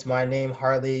appearance, my name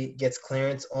hardly gets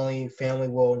clearance. Only family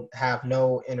will have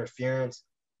no interference.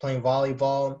 Playing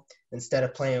volleyball instead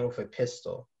of playing with a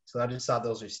pistol. So I just thought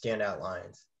those were standout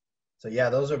lines. So yeah,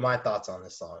 those are my thoughts on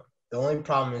this song. The only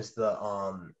problem is the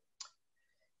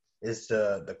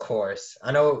chorus.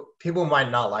 I know people might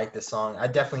not like this song. I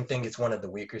definitely think it's one of the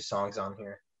weaker songs on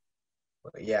here.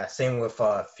 But yeah, same with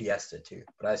Fiesta too.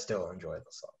 But I still enjoy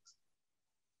the songs.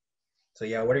 So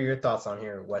yeah, what are your thoughts on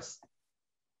here, Wes?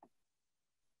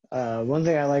 One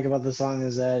thing I like about the song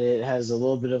is that it has a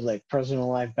little bit of like personal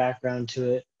life background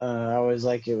to it. I always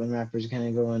like it when rappers kind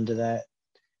of go into that.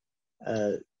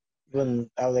 When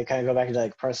they kind of go back into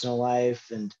like personal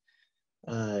life and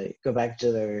go back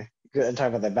to and talk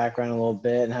about their background a little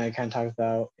bit and how he kind of talks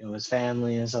about his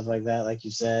family and stuff like that, like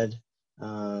you said.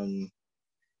 And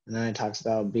then he talks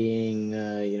about being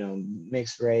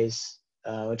mixed race,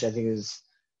 which I think is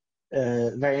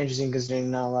very interesting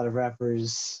considering not a lot of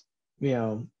rappers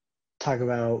talk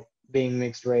about being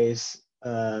mixed race,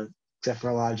 except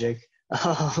for Logic.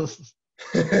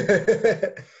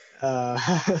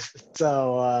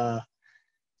 So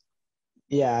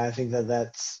yeah, I think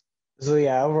that's so.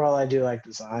 Yeah, overall, I do like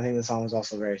the song. I think the song was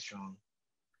also very strong.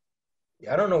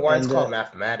 Yeah, I don't know why it's called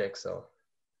Mathematics, though.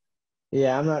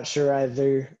 Yeah, I'm not sure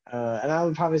either. And I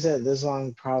would probably say that this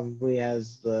song probably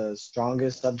has the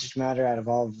strongest subject matter out of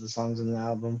all of the songs in the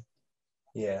album.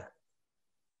 Yeah.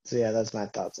 So yeah, that's my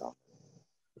thoughts on.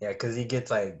 Yeah, because he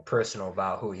gets like personal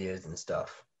about who he is and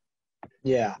stuff.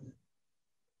 Yeah.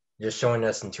 Just showing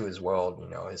us into his world,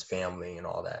 his family and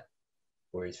all that,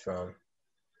 where he's from.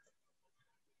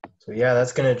 So yeah,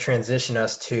 that's going to transition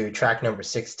us to track number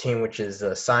 16, which is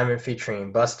Simon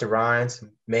featuring Busta Rhymes,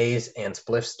 Maze, and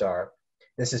Spliff Star.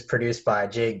 This is produced by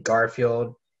Jake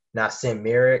Garfield, Nassim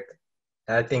Merrick.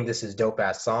 And I think this is dope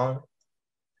ass song.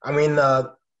 I mean, I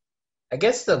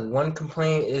guess the one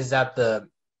complaint is that the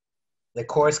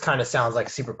chorus kind of sounds like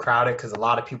super crowded because a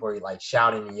lot of people are like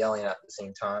shouting and yelling at the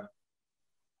same time.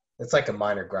 It's like a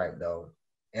minor gripe though.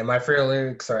 And my favorite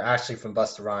lyrics are actually from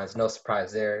Busta Rhymes. No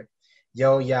surprise there.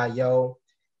 Yo, yeah, yo.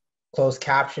 Closed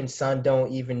caption, son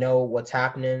don't even know what's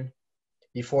happening.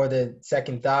 Before the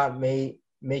second thought may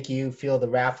make you feel the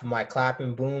wrath of my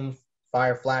clapping. Boom,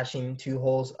 fire flashing, 2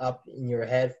 holes up in your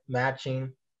head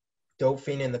matching. Dope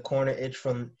fiend in the corner, itch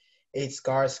from 8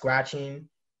 scars scratching.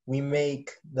 We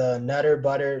make the nutter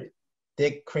butter,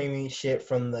 thick creamy shit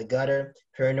from the gutter.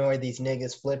 Paranoid these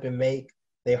niggas flip and make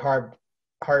they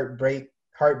heartbeat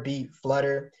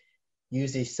flutter.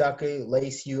 Use a sucker,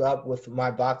 lace you up with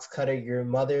my box cutter. Your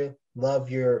mother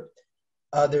love your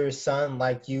other son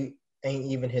like you ain't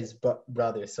even his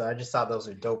brother. So I just thought those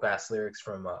are dope ass lyrics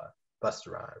from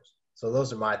Busta Rhymes. So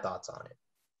those are my thoughts on it.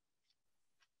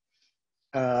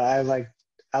 I like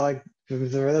for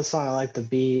this song. I like the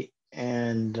beat,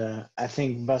 and I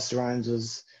think Busta Rhymes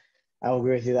was. I will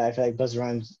agree with you that I feel like Busta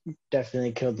Rhymes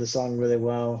definitely killed the song really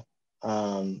well.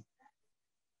 Um,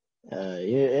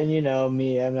 and you know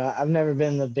me, I've never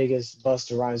been the biggest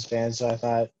Busta Rhymes fan, so I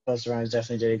thought Busta Rhymes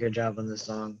definitely did a good job on this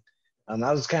song. I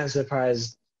was kind of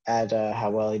surprised at how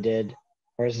well he did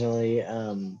personally.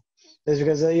 Just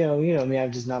because you know me,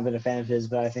 I've just not been a fan of his,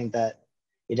 but I think that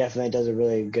he definitely does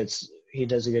he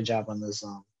does a good job on this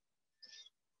song.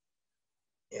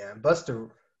 Yeah, Busta.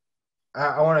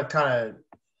 I want to kind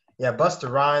of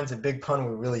Busta Rhymes and Big Pun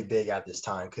were really big at this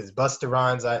time because Busta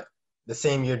Rhymes, the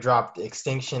same year dropped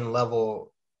Extinction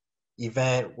Level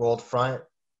Event World Front,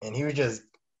 and he was just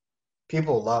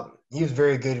people love him. He was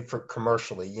very good for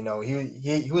commercially. You know,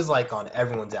 he was like on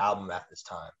everyone's album at this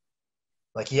time.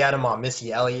 Like he had him on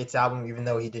Missy Elliott's album, even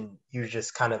though he didn't. He was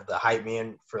just kind of the hype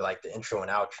man for like the intro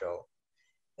and outro,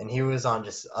 and he was on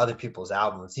just other people's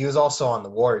albums. He was also on the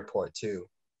War Report too,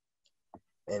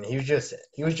 and he was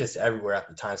just everywhere at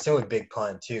the time. Same with Big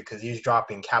Pun too, because he was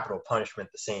dropping Capital Punishment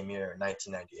the same year in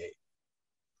 1998,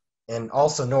 and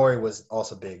also N.O.R.E was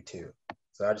also big too.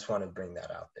 So I just wanted to bring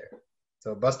that out there.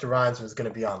 So Busta Rhymes was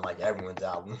gonna be on like everyone's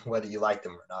album, whether you liked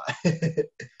him or not,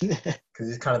 because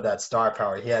he's kind of that star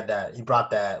power. He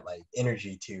brought that like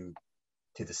energy to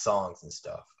the songs and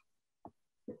stuff.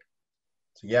 So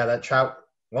yeah,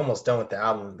 we're almost done with the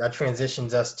album. That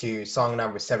transitions us to song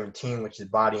number 17, which is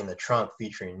Body in the Trunk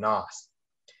featuring Nas.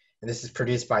 And this is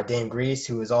produced by Dame Grease,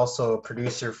 who is also a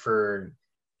producer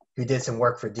who did some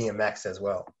work for DMX as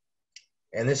well.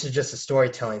 And this is just a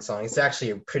storytelling song. It's actually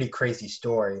a pretty crazy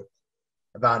story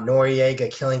about Noreaga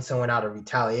killing someone out of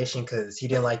retaliation because he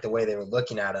didn't like the way they were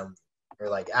looking at him or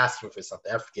like asking for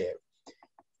something. I forget.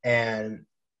 And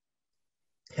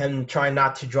him trying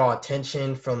not to draw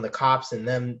attention from the cops and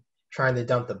them trying to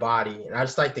dump the body. And I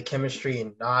just like the chemistry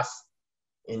and Nas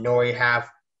and N.O.R.E have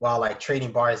while like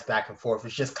trading bars back and forth.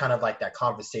 It's just kind of like that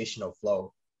conversational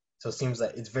flow. So it seems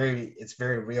like it's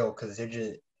very real because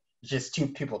it's just two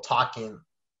people talking,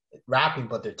 rapping,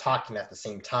 but they're talking at the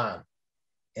same time.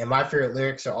 And my favorite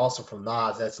lyrics are also from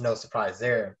Nas. That's no surprise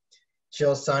there.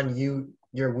 Chill, son,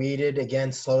 you're weeded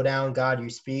again. Slow down, God, you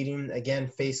speeding again.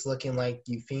 Face looking like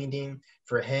you fiending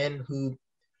for hen. Who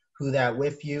that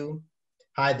with you?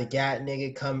 Hide the gat,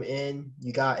 nigga. Come in.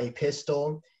 You got a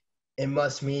pistol. It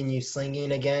must mean you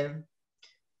slinging again.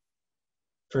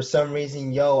 For some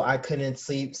reason, yo, I couldn't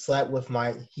sleep. Slept with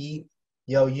my heat.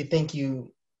 Yo, you think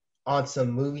you on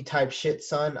some movie type shit,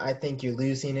 son? I think you're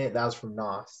losing it. That was from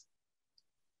Nas.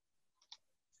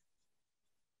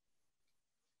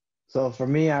 So for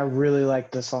me, I really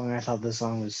liked the song. I thought the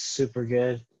song was super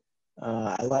good.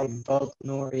 I like both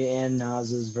N.O.R.E and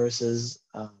Nas's verses.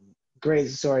 Great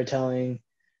storytelling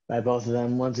by both of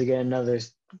them. Once again, another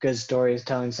good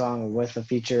storytelling song with a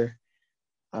feature.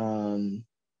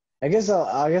 I guess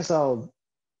I'll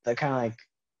that kind of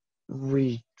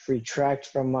like retract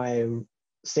from my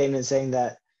statement saying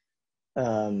that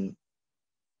um,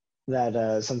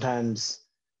 sometimes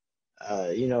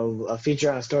a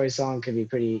feature on a story song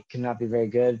cannot be very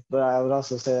good. But I would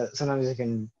also say that sometimes it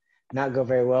can not go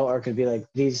very well, or it could be like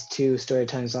these two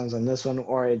storytelling songs on this one,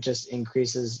 or it just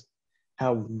increases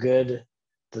how good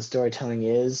the storytelling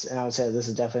is. And I would say that this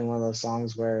is definitely one of those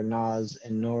songs where Nas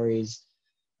and N.O.R.E's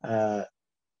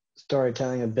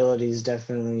storytelling abilities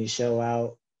definitely show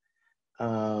out.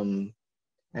 And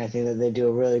I think that they do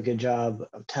a really good job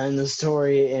of telling the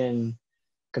story in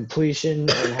completion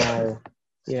and how,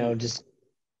 just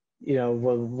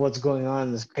what's going on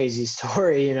in this crazy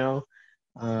story, talking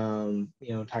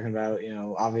about,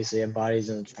 obviously a body's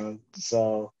in the trunk.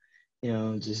 So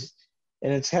just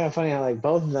and it's kind of funny how like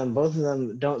both of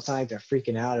them don't sound like they're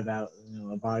freaking out about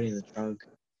a body in the trunk,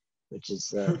 which is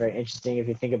very interesting if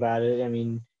you think about it. I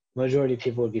mean, majority of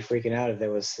people would be freaking out if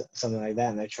there was something like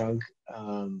that in their trunk.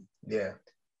 Yeah.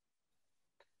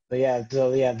 But yeah,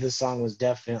 so yeah, this song was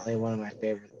definitely one of my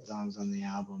favorite songs on the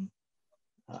album.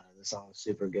 The song was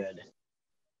super good.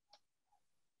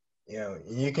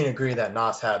 You can agree that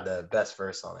Nas had the best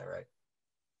verse on it, right?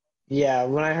 Yeah,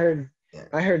 when I heard Yeah.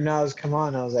 when I heard Nas come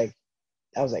on, I was like,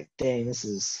 dang, this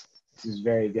is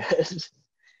very good.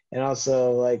 And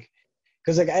also like,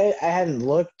 because like I hadn't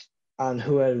looked on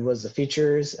was the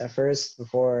features at first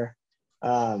before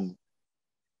I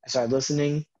started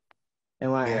listening.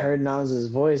 And when I Yeah. heard Nas's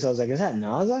voice, I was like, is that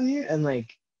Nas on here? And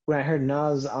like when I heard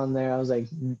Nas on there, I was like,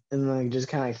 and like just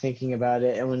kind of like thinking about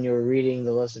it. And when you were reading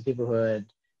the list of people who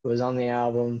was on the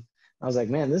album, I was like,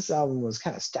 man, this album was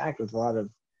kind of stacked with a lot of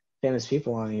famous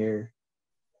people on here.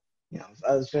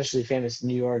 Especially famous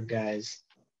New York guys.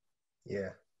 Yeah.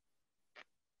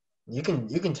 You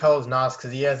can tell it's Nas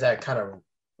because he has that kind of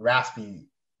raspy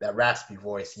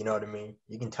voice. You know what I mean?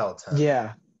 You can tell it's him.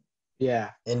 Yeah,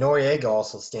 yeah, And Noriega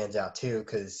also stands out too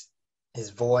because his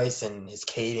voice and his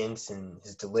cadence and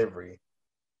his delivery.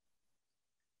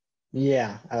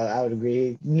 yeah. I would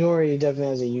agree. N.O.R.E definitely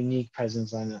has a unique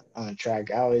presence on a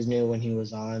track. I always knew when he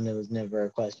was on. It was never a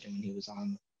question when he was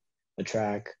on the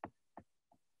track.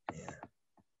 Yeah.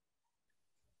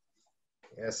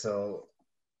 Yeah. So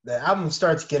the album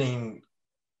starts getting,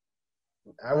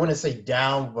 I wouldn't say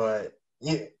down, but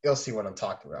you'll see what I'm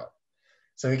talking about.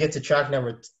 So we get to track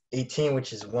number 18,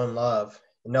 which is One Love.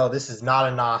 No, this is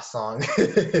not a Nas song.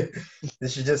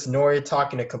 This is just N.O.R.E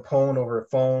talking to Capone over a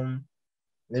phone.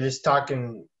 They're just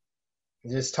talking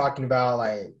about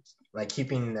like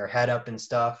keeping their head up and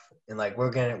stuff. And like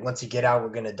once you get out, we're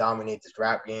gonna dominate this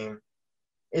rap game.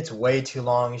 It's way too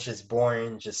long. It's just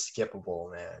boring, just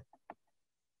skippable, man.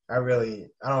 I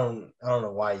don't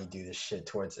know why you do this shit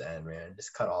towards the end, man.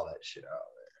 Just cut all that shit out,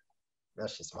 man.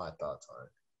 That's just my thoughts on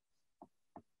it.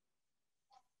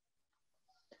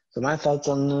 So my thoughts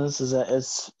on this is that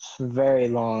it's very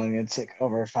long. It's like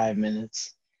over 5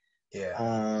 minutes. Yeah,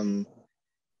 Um,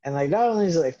 and like not only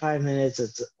is it like 5 minutes,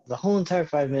 it's the whole entire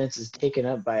 5 minutes is taken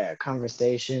up by a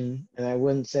conversation. And I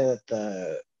wouldn't say that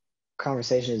the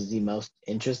conversation is the most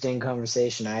interesting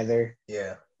conversation either.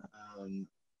 yeah,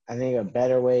 I think a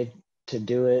better way to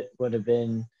do it would have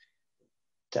been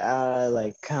to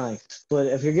like kind of like split.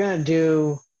 If you're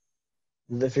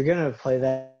gonna play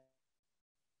that,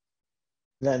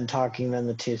 then talking, then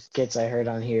the two skits I heard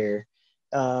on here,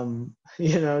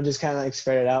 just kind of like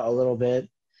spread it out a little bit.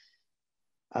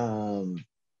 Um,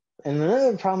 and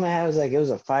another problem I had was like it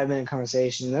was a 5 minute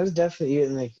conversation. There's definitely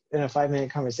like in a 5 minute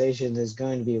conversation, there's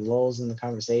going to be lulls in the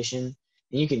conversation,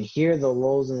 and you can hear the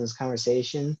lulls in this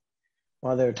conversation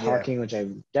while they're yeah, talking, which I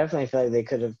definitely feel like they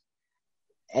could have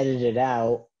edited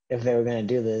out if they were going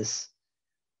to do this.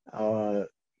 Uh,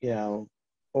 you know,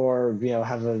 or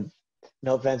have a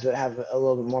no offense, but have a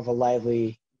little bit more of a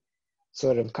lively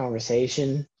sort of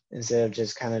conversation instead of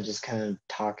just kind of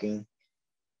talking.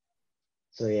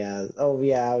 So yeah, oh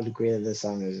yeah, I would agree that this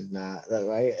song is not.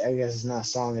 I guess it's not a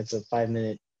song. It's a 5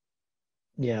 minute.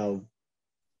 You know,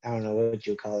 I don't know what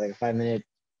you call it, like a 5 minute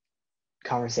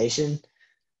conversation.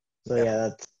 So yeah.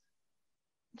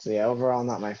 yeah, overall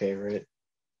not my favorite.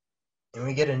 And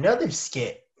we get another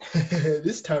skit.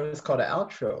 This time it's called an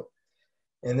outro.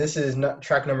 And this is not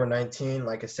track number 19.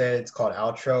 Like I said, it's called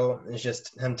outro. It's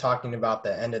just him talking about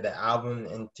the end of the album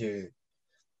and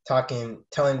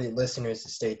telling the listeners to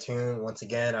stay tuned. Once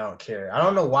again, I don't care. I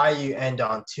don't know why you end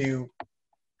on two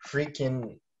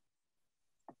freaking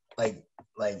like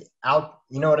out.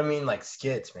 You know what I mean? Like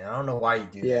skits, man. I don't know why you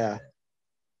do that, Yeah, man.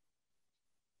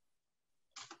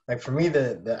 Like for me,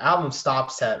 the album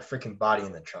stops at freaking Body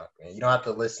in the Trunk, man. You don't have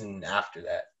to listen after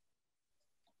that.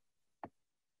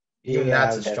 Even yeah, I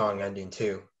that's a would strong definitely. ending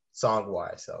too, song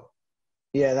wise. So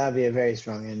Yeah, that'd be a very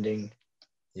strong ending.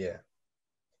 yeah,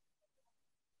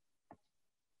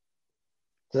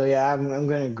 So yeah, I'm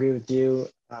gonna agree with you.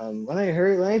 When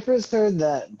I first heard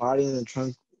that Body in the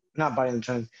Trunk, not Body in the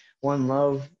Trunk, One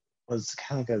Love was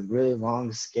kind of like a really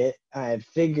long skit. I had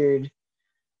figured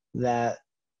that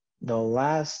the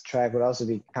last track would also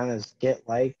be kind of skit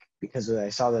like because I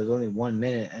saw there was only 1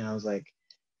 minute, and I was like,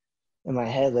 in my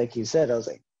head, like you said, I was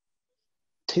like,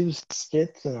 two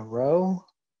skits in a row.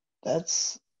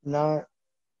 That's not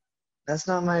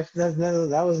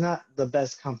that was not the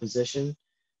best composition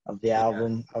of the yeah,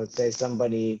 album. I would say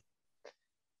somebody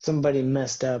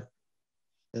messed up,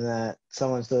 and that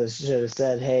someone should have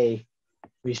said, "Hey,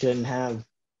 we shouldn't have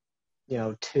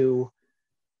two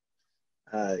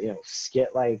skit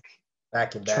like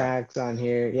Back and back. tracks on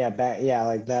here. Yeah,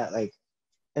 like that, like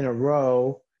in a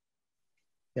row.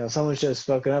 Someone should have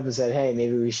spoken up and said, "Hey,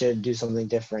 maybe we should do something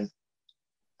different."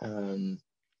 Um,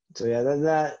 so yeah,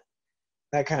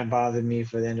 that kind of bothered me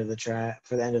for the end of the track,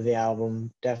 for the end of the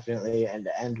album, definitely, and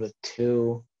to end with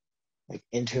two like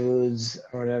interludes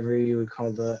or whatever you would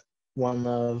call the One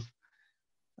Love.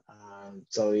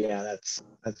 So yeah, that's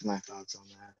my thoughts on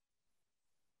that.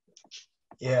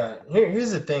 Yeah,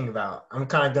 here's the thing about I'm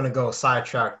kind of gonna go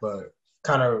sidetrack, but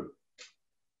kind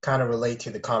of relate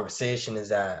to the conversation is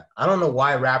that I don't know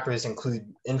why rappers include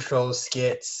intros,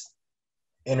 skits,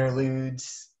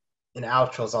 interludes, and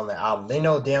outros on the album. They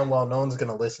know damn well no one's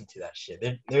gonna listen to that shit.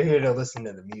 They're here to listen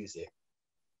to the music.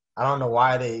 I don't know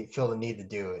why they feel the need to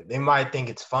do it. They might think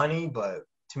it's funny, but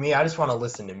to me, I just want to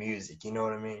listen to music. You know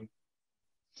what I mean?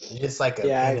 It's just like a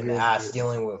Yeah, I pain in the agree with ass you.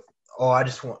 dealing with. Oh, I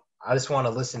just want to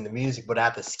listen to music, but I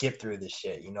have to skip through this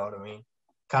shit. You know what I mean?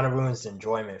 Kind of ruins the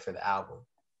enjoyment for the album,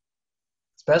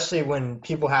 especially when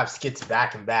people have skits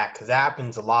back and back, because that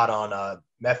happens a lot on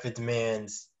Method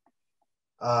Man's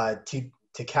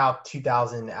to Cal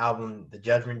 2000 album, The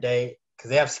Judgment Day, because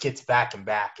they have skits back and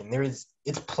back, and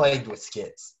it's plagued with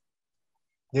skits.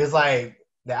 There's like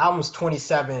the album's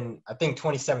 27, I think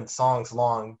 27 songs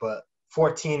long, but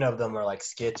 14 of them are like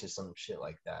skits or some shit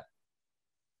like that.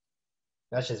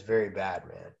 That's just very bad,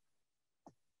 man.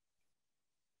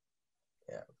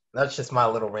 Yeah. That's just my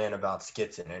little rant about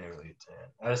skits and interludes, man.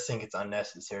 I just think it's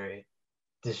unnecessary.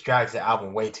 This drags the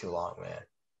album way too long, man.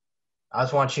 I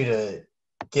just want you to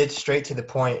get straight to the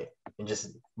point and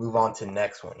just move on to the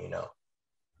next one, you know?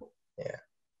 Yeah.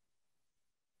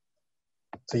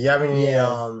 So you have any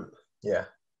Yeah, yeah.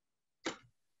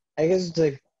 I guess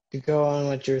to go on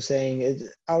what you're saying,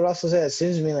 I would also say it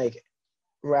seems to me like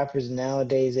rappers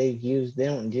nowadays they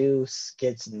don't do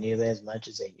skits nearly as much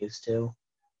as they used to.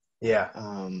 Yeah.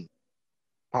 Um,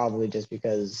 Probably just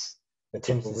because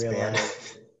people Attention span.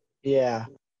 realize, yeah,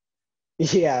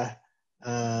 yeah.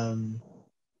 Um,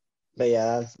 but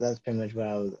yeah, that's pretty much what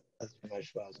I was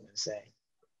gonna say.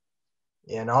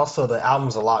 Yeah, and also the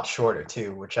album's a lot shorter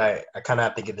too, which I kind of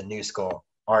have to give the new school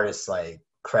artists like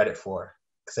credit for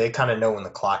because they kind of know when to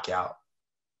clock out.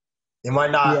 They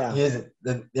might not. Yeah,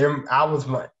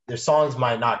 Their songs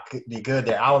might not be good.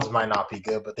 Their albums might not be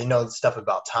good, but they know stuff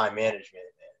about time management.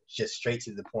 Man. It's just straight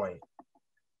to the point.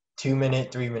 2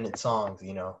 minute, 3 minute songs.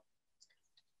 Yeah,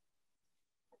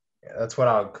 that's what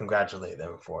I would congratulate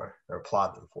them for or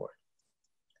applaud them for.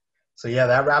 So yeah,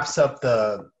 that wraps up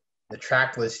the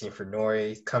track listing for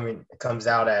N.O.R.E. It comes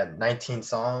out at 19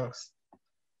 songs,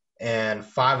 and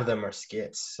 5 of them are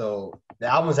skits. So the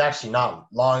album is actually not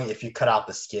long if you cut out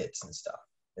the skits and stuff.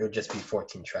 It would just be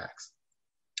 14 tracks.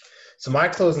 So my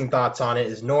closing thoughts on it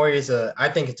is N.O.R.E. I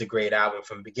think it's a great album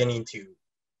from beginning to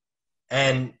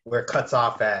end, where it cuts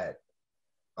off at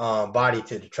Body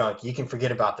to the Trunk. You can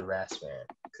forget about the rest, man,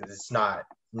 because it's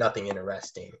nothing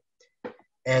interesting.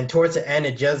 And towards the end,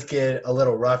 it does get a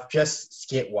little rough, just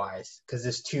skit-wise, because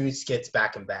there's 2 skits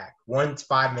back and back. One's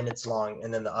 5 minutes long,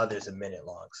 and then the other's a minute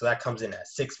long. So that comes in at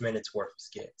 6 minutes worth of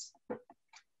skits.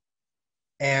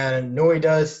 And N.O.R.E.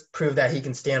 does prove that he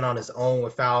can stand on his own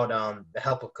without the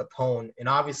help of Capone. And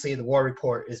obviously, The War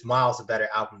Report is miles a better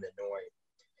album than N.O.R.E.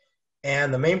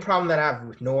 And the main problem that I have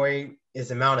with N.O.R.E. is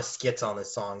the amount of skits on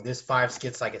this song. There's 5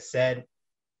 skits, like I said.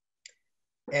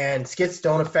 And skits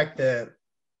don't affect the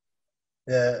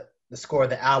score of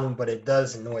the album, but it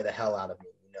does annoy the hell out of me,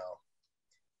 you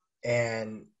know.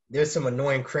 And there's some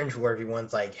annoying cringeworthy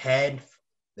ones like Head.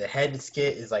 The Head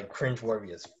skit is like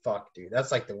cringeworthy as fuck, dude.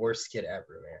 That's like the worst skit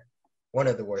ever, man. One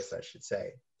of the worst, I should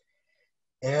say.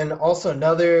 And also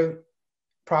another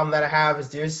problem that I have is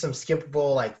there's some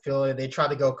skippable like filler. They try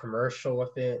to go commercial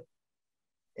with it,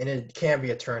 and it can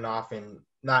be a turn off and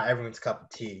not everyone's cup of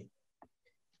tea.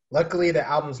 Luckily, the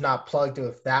album's not plugged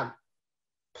with that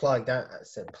plugged. I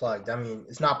said plugged. I mean,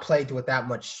 it's not plagued with that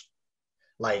much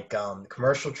like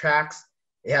commercial tracks.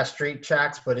 It has street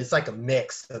tracks, but it's like a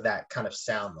mix of that kind of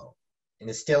sound though, and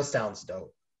it still sounds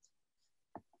dope.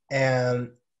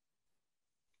 And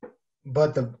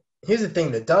but here's the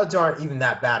thing: the duds aren't even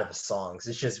that bad of a songs.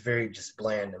 It's just very just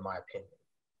bland in my opinion.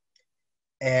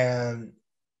 And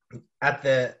at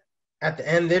the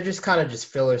end, they're just kind of just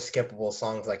filler, skippable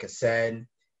songs, like I said.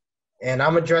 And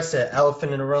I'm addressing the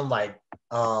elephant in the room, like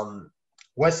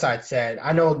Westside said.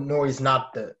 I know N.O.R.E.'s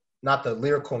not the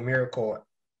lyrical miracle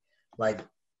like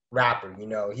rapper, you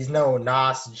know. He's no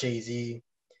Nas, Jay-Z.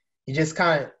 He just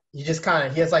kind of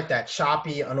he has like that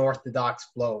choppy, unorthodox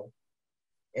flow.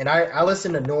 And I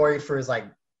listen to N.O.R.E. for his like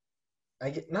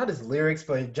not his lyrics,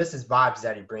 but just his vibes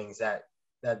that he brings. That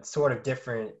that sort of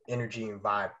different energy and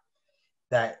vibe,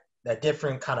 that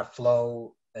different kind of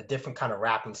flow, a different kind of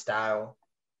rapping style,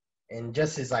 and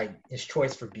just his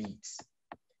choice for beats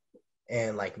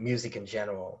and like music in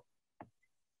general.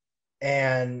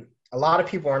 And a lot of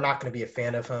people are not going to be a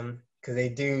fan of him because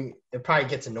it probably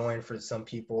gets annoying for some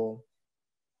people.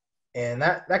 And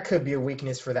that could be a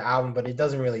weakness for the album, but it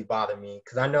doesn't really bother me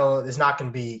because I know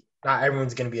not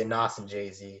everyone's going to be a Nas and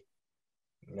Jay-Z.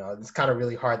 It's kind of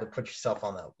really hard to put yourself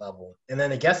on that level. And then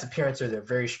the guest appearances are a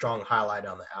very strong highlight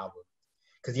on the album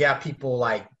because you have people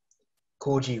like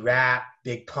Cool G Rap,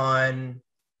 Big Pun,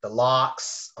 The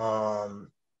Locks, Busta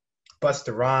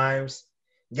Rhymes.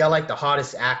 You got like the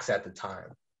hottest acts at the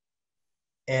time.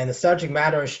 And the subject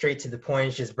matter is straight to the point.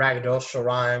 It's just braggadocious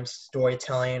rhymes,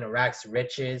 storytelling, and rags to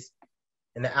riches.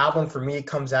 And the album for me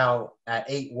comes out at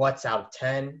 8 watts out of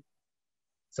 10.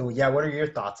 So yeah, what are your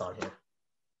thoughts on here?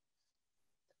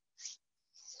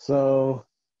 So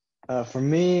for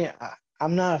me,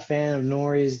 I'm not a fan of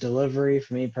N.O.R.E's delivery.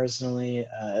 For me personally,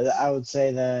 I would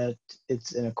say that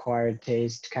it's an acquired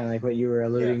taste, kind of like what you were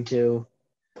alluding to.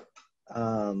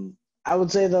 I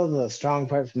would say though the strong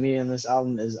part for me on this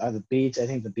album are the beats. I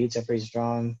think the beats are pretty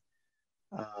strong,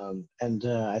 and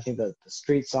I think that the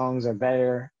street songs are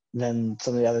better than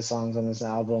some of the other songs on this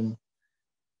album.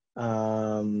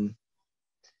 And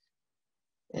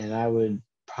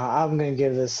I'm gonna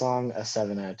give this song a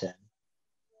 7 out of 10.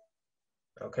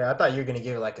 Okay, I thought you were gonna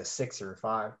give it like a 6 or a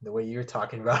 5, the way you're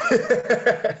talking about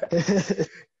it.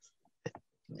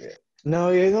 Yeah. No,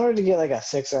 in order to get like a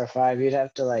 6 or a 5, you'd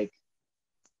have to like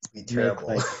Be terrible.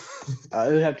 make like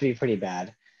it would have to be pretty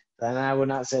bad. And I would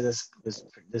not say this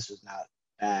was not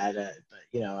bad, but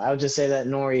I would just say that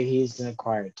N.O.R.E, he's an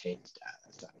acquired taste.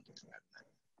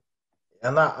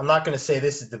 I'm not gonna say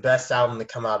this is the best album to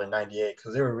come out in '98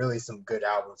 because there were really some good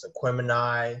albums.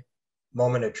 Aquemini,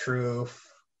 Moment of Truth,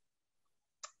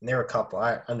 and there were a couple.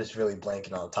 I'm just really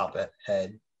blanking on the top of the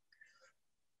head.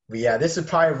 But yeah, this would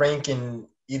probably rank in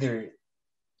either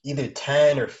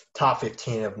 10 or top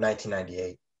 15 of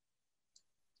 1998.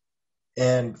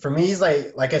 And for me, he's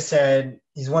like I said,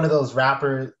 he's one of those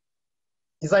rappers.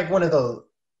 He's like one of those.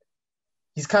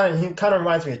 He kind of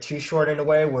reminds me of Too Short in a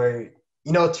way where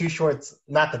Too Short's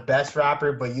not the best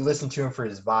rapper, but you listen to him for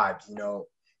his vibes.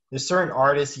 There's certain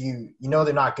artists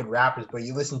they're not good rappers, but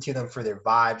you listen to them for their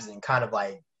vibes and kind of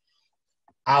like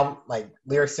out like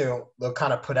lyrics they'll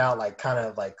kind of put out like kind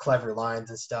of like clever lines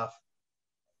and stuff.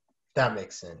 That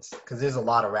makes sense because there's a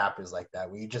lot of rappers like that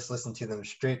where you just listen to them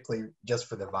strictly just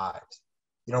for the vibes.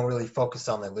 You don't really focus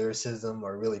on the lyricism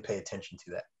or really pay attention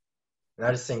to that. And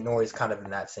I just think N.O.R.E is kind of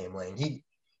in that same lane.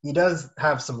 He does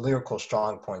have some lyrical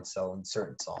strong points though in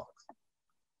certain songs.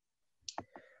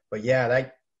 But yeah,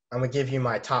 I'm gonna give you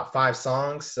my top 5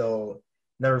 songs. So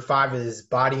number 5 is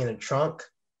Body in the Trunk.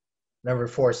 Number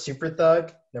 4 is Super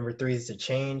Thug. Number 3 is The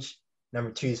Change.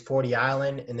 Number 2 is 40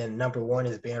 Island, and then number 1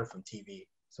 is Banned from TV.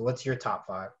 So what's your top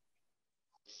 5?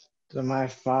 So my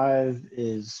 5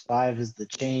 is The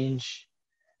Change.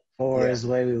 4 is The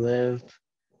Way We Live.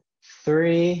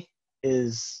 3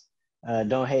 is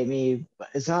Don't Hate Me.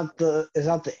 It's not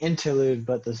the interlude,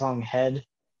 but the song Head.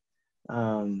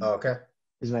 Okay.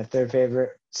 Is my 3rd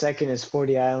favorite. 2nd is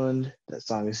 40 Island. That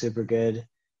song is super good.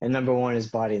 And number 1 is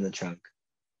Body in the Trunk.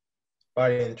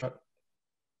 Body in the Trunk?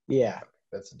 Yeah.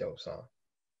 That's a dope song.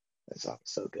 That song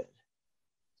is so good.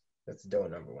 That's a dope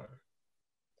number 1.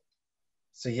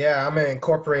 So yeah, I'm going to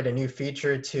incorporate a new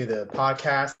feature to the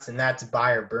podcast, and that's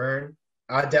buy or burn.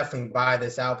 I'll definitely buy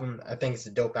this album. I think it's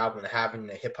a dope album to have in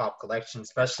a hip-hop collection,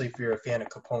 especially if you're a fan of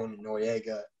Capone and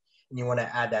Noreaga, and you want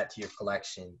to add that to your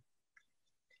collection.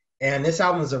 And this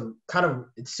album is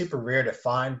it's super rare to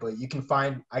find, but you can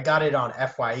find, I got it on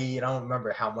FYE, and I don't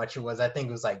remember how much it was. I think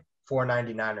it was like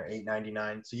 $4.99 or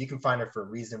 $8.99. So you can find it for a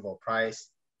reasonable price.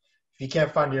 If you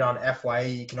can't find it on FYE,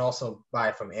 you can also buy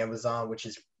it from Amazon, which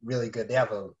is really good. They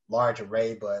have a large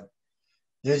array, but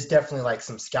there's definitely like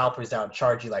some scalpers that would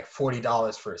charge you like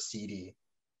 $40 for a CD.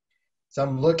 So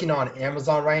I'm looking on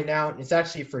Amazon right now, and it's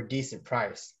actually for a decent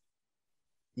price.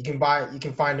 You can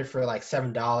find it for like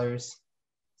 $7.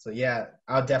 So yeah,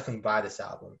 I'll definitely buy this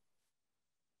album.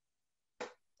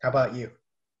 How about you?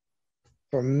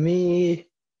 For me,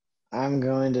 I'm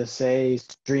going to say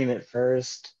stream it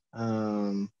first.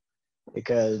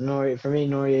 Because for me,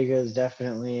 Noreaga is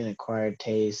definitely an acquired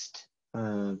taste.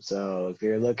 So if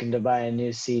you're looking to buy a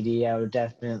new CD, I would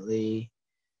definitely,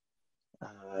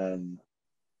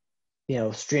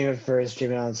 stream it first,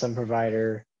 stream it on some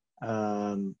provider,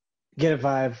 get a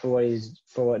vibe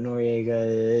for what Noreaga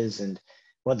is and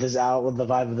what the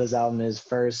vibe of this album is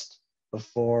first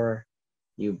before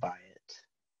you buy it.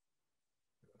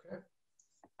 Okay.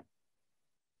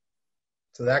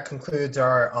 So that concludes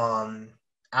our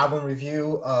album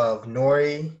review of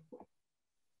Noreaga's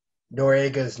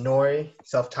N.O.R.E,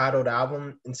 self-titled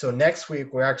album. And so next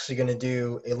week we're actually going to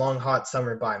do A Long Hot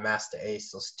Summer by Master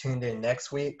Ace. So tune in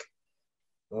next week,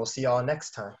 and we'll see y'all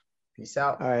next time. Peace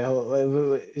out. All right,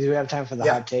 do we have time for the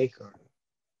Yeah, hot take? Or?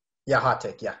 yeah, hot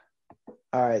take. Yeah.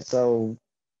 All right, so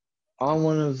on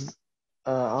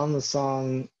on the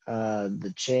song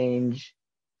 "The Change,"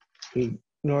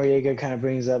 Noriega kind of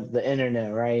brings up the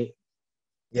internet, right?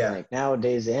 Yeah. Like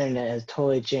nowadays, the internet has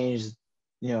totally changed,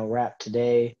 rap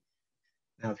today.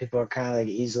 Now people are kind of like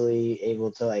easily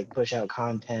able to like push out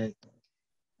content,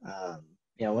 um,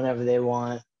 whenever they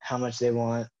want, how much they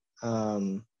want,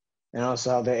 and also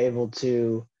how they're able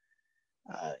to,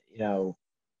 uh, you know,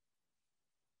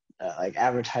 like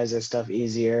advertise their stuff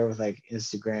easier with like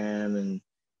Instagram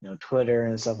and Twitter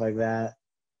and stuff like that.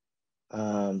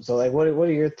 So like, what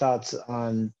are your thoughts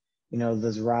on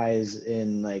this rise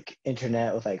in like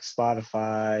internet with like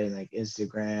Spotify and like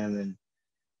Instagram and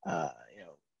uh, you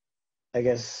know I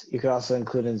guess you could also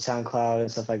include in SoundCloud and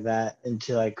stuff like that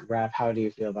into like rap. How do you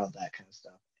feel about that kind of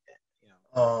stuff? You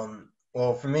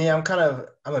Well, for me, I'm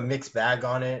a mixed bag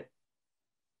on it,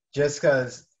 just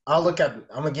because I'm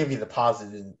gonna give you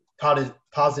the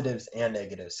positives and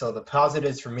negatives. So the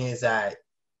positives for me is that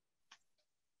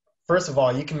first of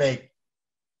all, you can make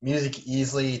music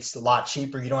easily. It's a lot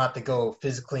cheaper. You don't have to go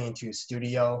physically into a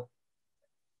studio,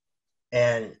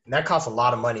 and that costs a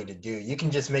lot of money to do. You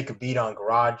can just make a beat on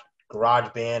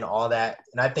GarageBand, all that.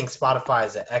 And I think Spotify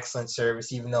is an excellent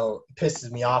service, even though it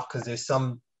pisses me off because there's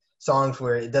some songs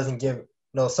where it doesn't give,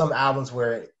 some albums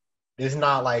where there's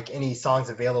not like any songs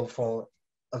available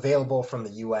from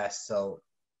the US. So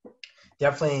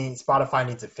definitely Spotify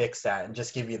needs to fix that and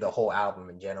just give you the whole album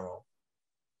in general.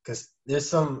 Because there's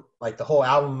some, like, the whole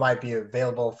album might be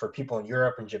available for people in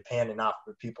Europe and Japan and not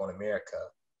for people in America.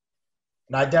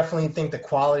 And I definitely think the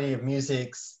quality of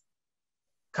music's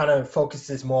kind of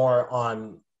focuses more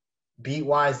on beat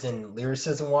wise than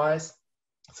lyricism wise.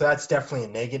 So that's definitely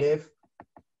a negative.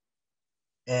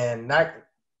 And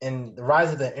the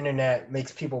rise of the internet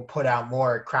makes people put out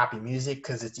more crappy music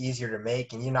because it's easier to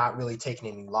make and you're not really taking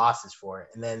any losses for it.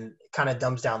 And then it kind of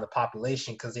dumbs down the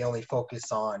population because they only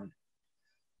focus on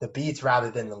the beats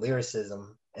rather than the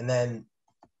lyricism. And then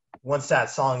once that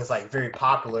song is like very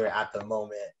popular at the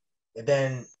moment, it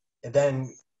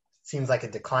then seems like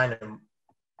a decline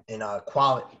in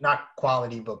quality, not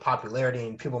quality, but popularity,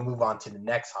 and people move on to the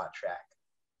next hot track.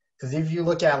 Because if you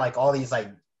look at like all these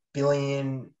like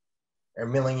billion or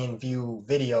million view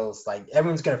videos, like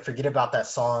everyone's gonna forget about that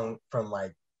song from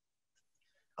like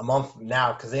a month from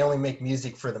now because they only make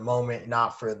music for the moment,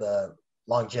 not for the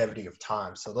longevity of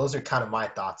time. So those are kind of my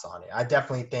thoughts on it. I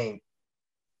definitely think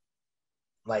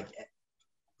like,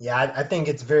 yeah, I think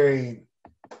it's very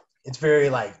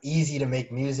like easy to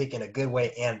make music in a good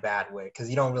way and bad way because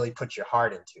you don't really put your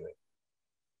heart into it.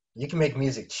 You can make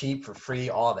music cheap for free,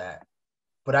 all that.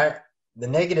 But the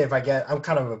negative, I guess, I'm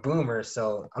kind of a boomer,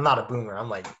 so I'm not a boomer. I'm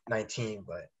like 19,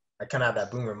 but I kind of have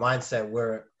that boomer mindset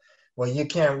where, well, you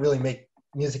can't really make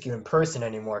music in person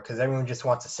anymore because everyone just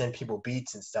wants to send people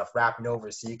beats and stuff, rapping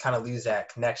over. So you kind of lose that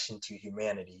connection to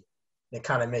humanity. It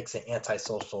kind of makes an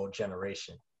antisocial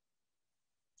generation.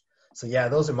 So yeah,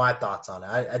 those are my thoughts on it.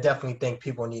 I definitely think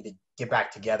people need to get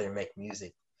back together and make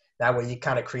music. That way you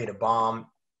kind of create a bond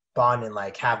and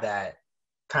like have that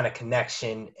kind of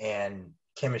connection and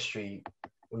chemistry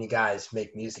when you guys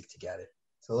make music together.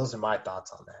 So those are my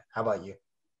thoughts on that. How about you?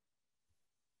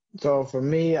 So for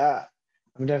me,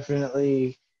 I'm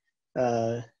definitely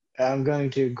uh, I'm going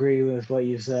to agree with what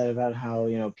you said about how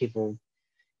people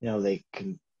they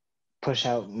can push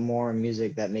out more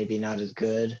music that maybe not as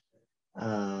good.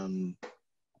 Um,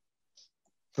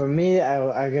 for me,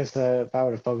 I guess if I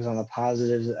were to focus on the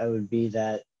positives, I would be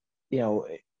that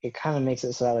it kind of makes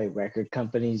it so that like record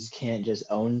companies can't just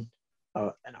own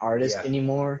an artist Yeah,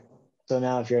 anymore. So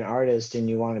now, if you're an artist and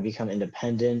you want to become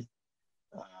independent,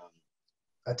 um,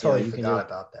 I totally you can just forgot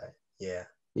about that. Yeah,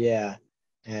 yeah,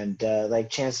 and like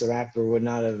Chance the Rapper would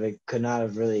not have it could not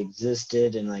have really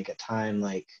existed in like a time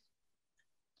like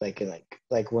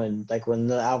when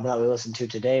the album that we listened to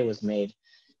today was made,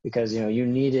 because you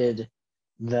needed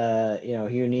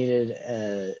you needed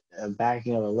a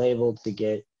backing of a label to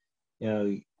get you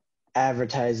know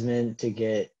advertisement to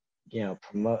get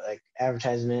promote like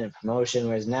advertisement and promotion,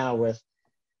 whereas now with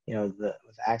with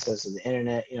access to the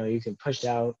internet, you can push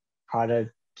out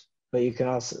product, but you can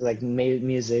also like make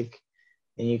music,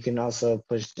 and you can also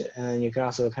and you can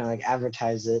also kind of like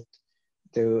advertise it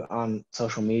through on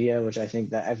social media, which I think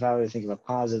that if I were to think of a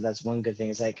positive, that's one good thing,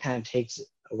 is that it kind of takes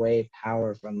away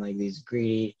power from like these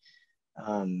greedy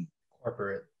um,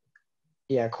 Corporate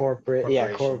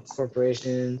corporations.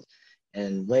 corporations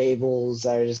and labels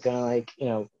that are just gonna like,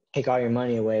 take all your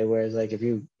money away. Whereas like if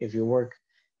you work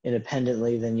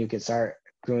independently, then you can start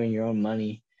growing your own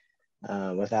money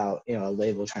without a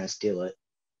label trying to steal it.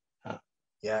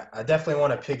 Yeah, I definitely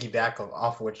want to piggyback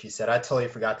off of what you said. I totally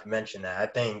forgot to mention that. I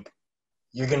think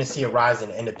you're going to see a rise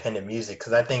in independent music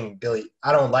because I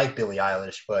don't like Billie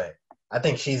Eilish, but I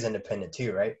think she's independent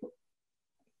too, right?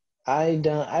 I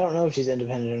don't know if she's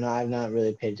independent or not. I've not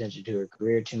really paid attention to her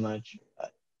career too much.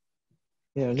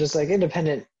 But, just like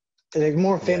independent, like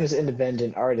more Yeah. famous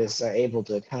independent artists are able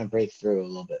to kind of break through a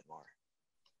little bit more.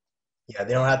 Yeah,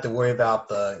 they don't have to worry about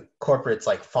the corporation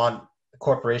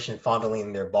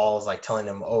fondling their balls, like telling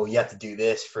them, "Oh, you have to do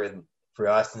this for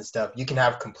us and stuff." You can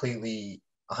have completely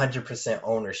 100%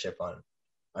 ownership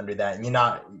under that,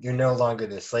 and you're no longer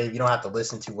the slave. You don't have to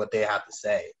listen to what they have to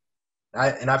say.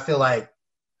 I feel like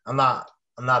I'm not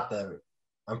I'm not the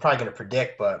I'm probably going to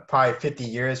predict, but probably 50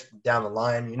 years down the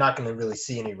line, you're not going to really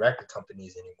see any record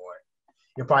companies anymore.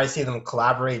 You'll probably see them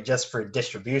collaborate just for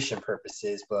distribution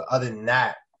purposes, but other than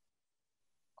that,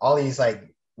 all these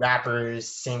like rappers,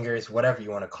 singers, whatever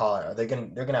you want to call it, they're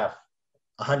gonna have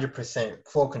 100%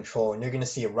 full control, and you're gonna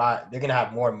see a rise. They're gonna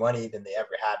have more money than they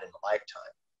ever had in a lifetime.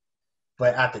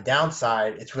 But at the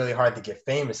downside, it's really hard to get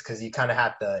famous because you kind of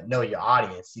have to know your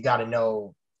audience. You got to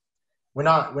know we're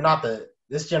not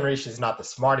this generation is not the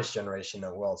smartest generation in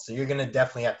the world. So you're gonna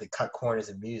definitely have to cut corners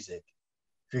in music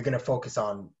if you're gonna focus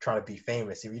on trying to be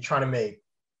famous. If you're trying to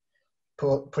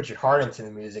put your heart into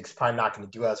the music, it's probably not going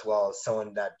to do as well as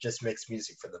someone that just makes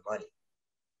music for the money.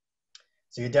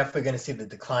 So you're definitely going to see the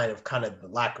decline of kind of the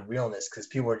lack of realness because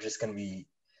people are just going to be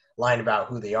lying about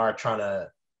who they are, trying to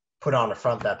put on a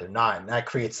front that they're not, and that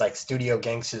creates like studio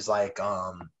gangsters like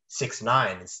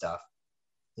 6ix9ine and stuff.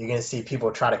 You're going to see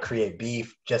people try to create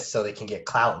beef just so they can get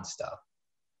clout and stuff.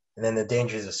 And then the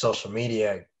dangers of social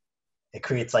media, it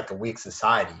creates like a weak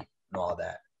society and all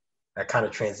that. That kind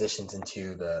of transitions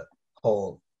into the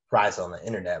whole rise on the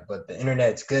internet. But the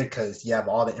internet's good because you have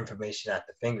all the information at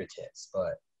the fingertips.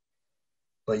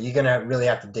 But you're gonna really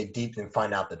have to dig deep and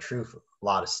find out the truth of a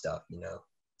lot of stuff.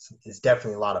 It's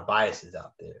definitely a lot of biases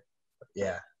out there. But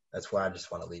yeah, that's why I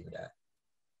just want to leave it at.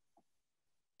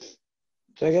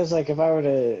 So I guess like if I were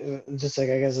to just like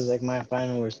I guess it's like my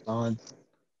final response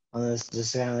on this,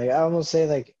 just kind of like I almost say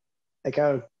like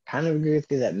I would kind of agree with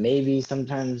you that maybe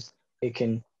sometimes it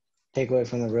can take away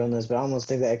from the realness, but I almost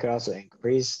think that it could also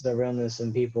increase the realness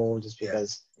in people just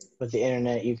because with the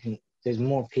internet there's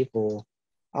more people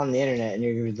on the internet and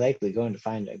you're likely going to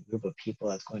find a group of people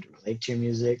that's going to relate to your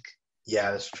music.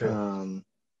 Yeah, that's true.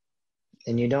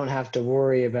 And you don't have to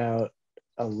worry about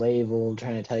a label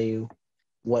trying to tell you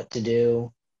what to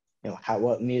do,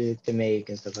 what music to make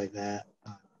and stuff like that.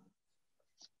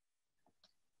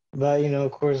 But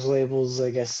of course, labels.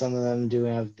 I guess some of them do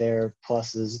have their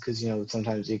pluses because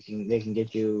sometimes they can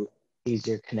get you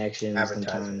easier connections.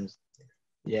 Sometimes,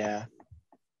 yeah.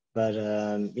 But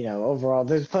overall,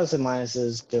 there's plus and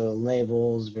minuses to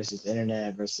labels versus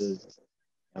internet versus.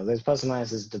 There's plus and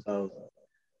minuses to both.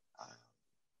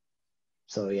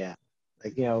 So yeah,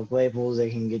 like labels they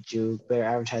can get you better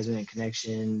advertisement and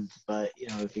connections, but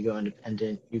if you go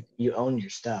independent, you own your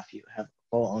stuff. You have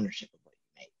full ownership of what you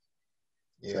make.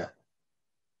 Yeah.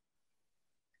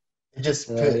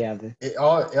 So, it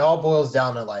all boils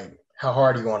down to like how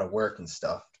hard you want to work and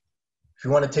stuff. If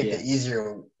you want to take the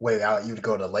easier way out, you'd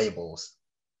go to labels.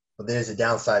 But there's a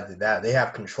downside to that. They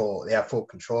have control. They have full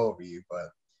control over you. But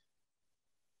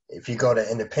if you go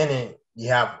to independent, you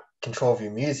have control of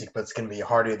your music, but it's going to be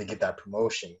harder to get that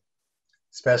promotion,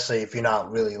 especially if you're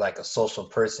not really like a social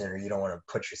person or you don't want to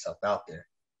put yourself out there.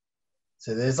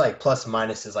 So there's like plus and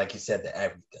minuses, like you said, to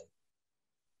everything.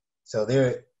 So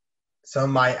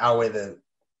some might outweigh there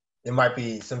might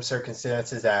be some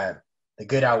circumstances that the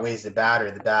good outweighs the bad or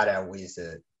the bad outweighs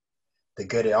the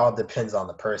good. It all depends on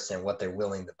the person, what they're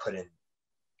willing to put in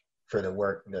for the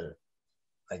work, the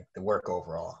work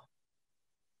overall.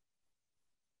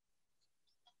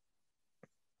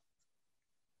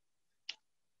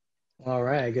 All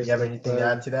right, I guess. You have anything to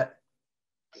add to that?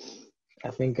 I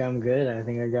think I'm good. I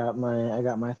think I got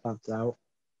my thoughts out.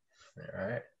 All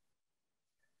right.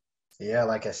 So yeah,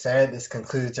 like I said, this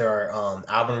concludes our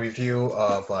album review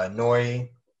of N.O.R.E.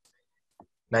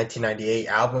 1998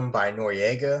 album by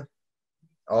Noreaga,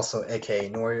 also aka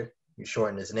N.O.R.E. We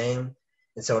shortened his name.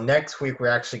 And so next week we're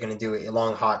actually going to do A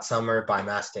Long Hot Summer by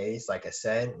Master Ace, like I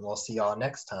said, and we'll see y'all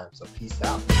next time. So peace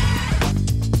out.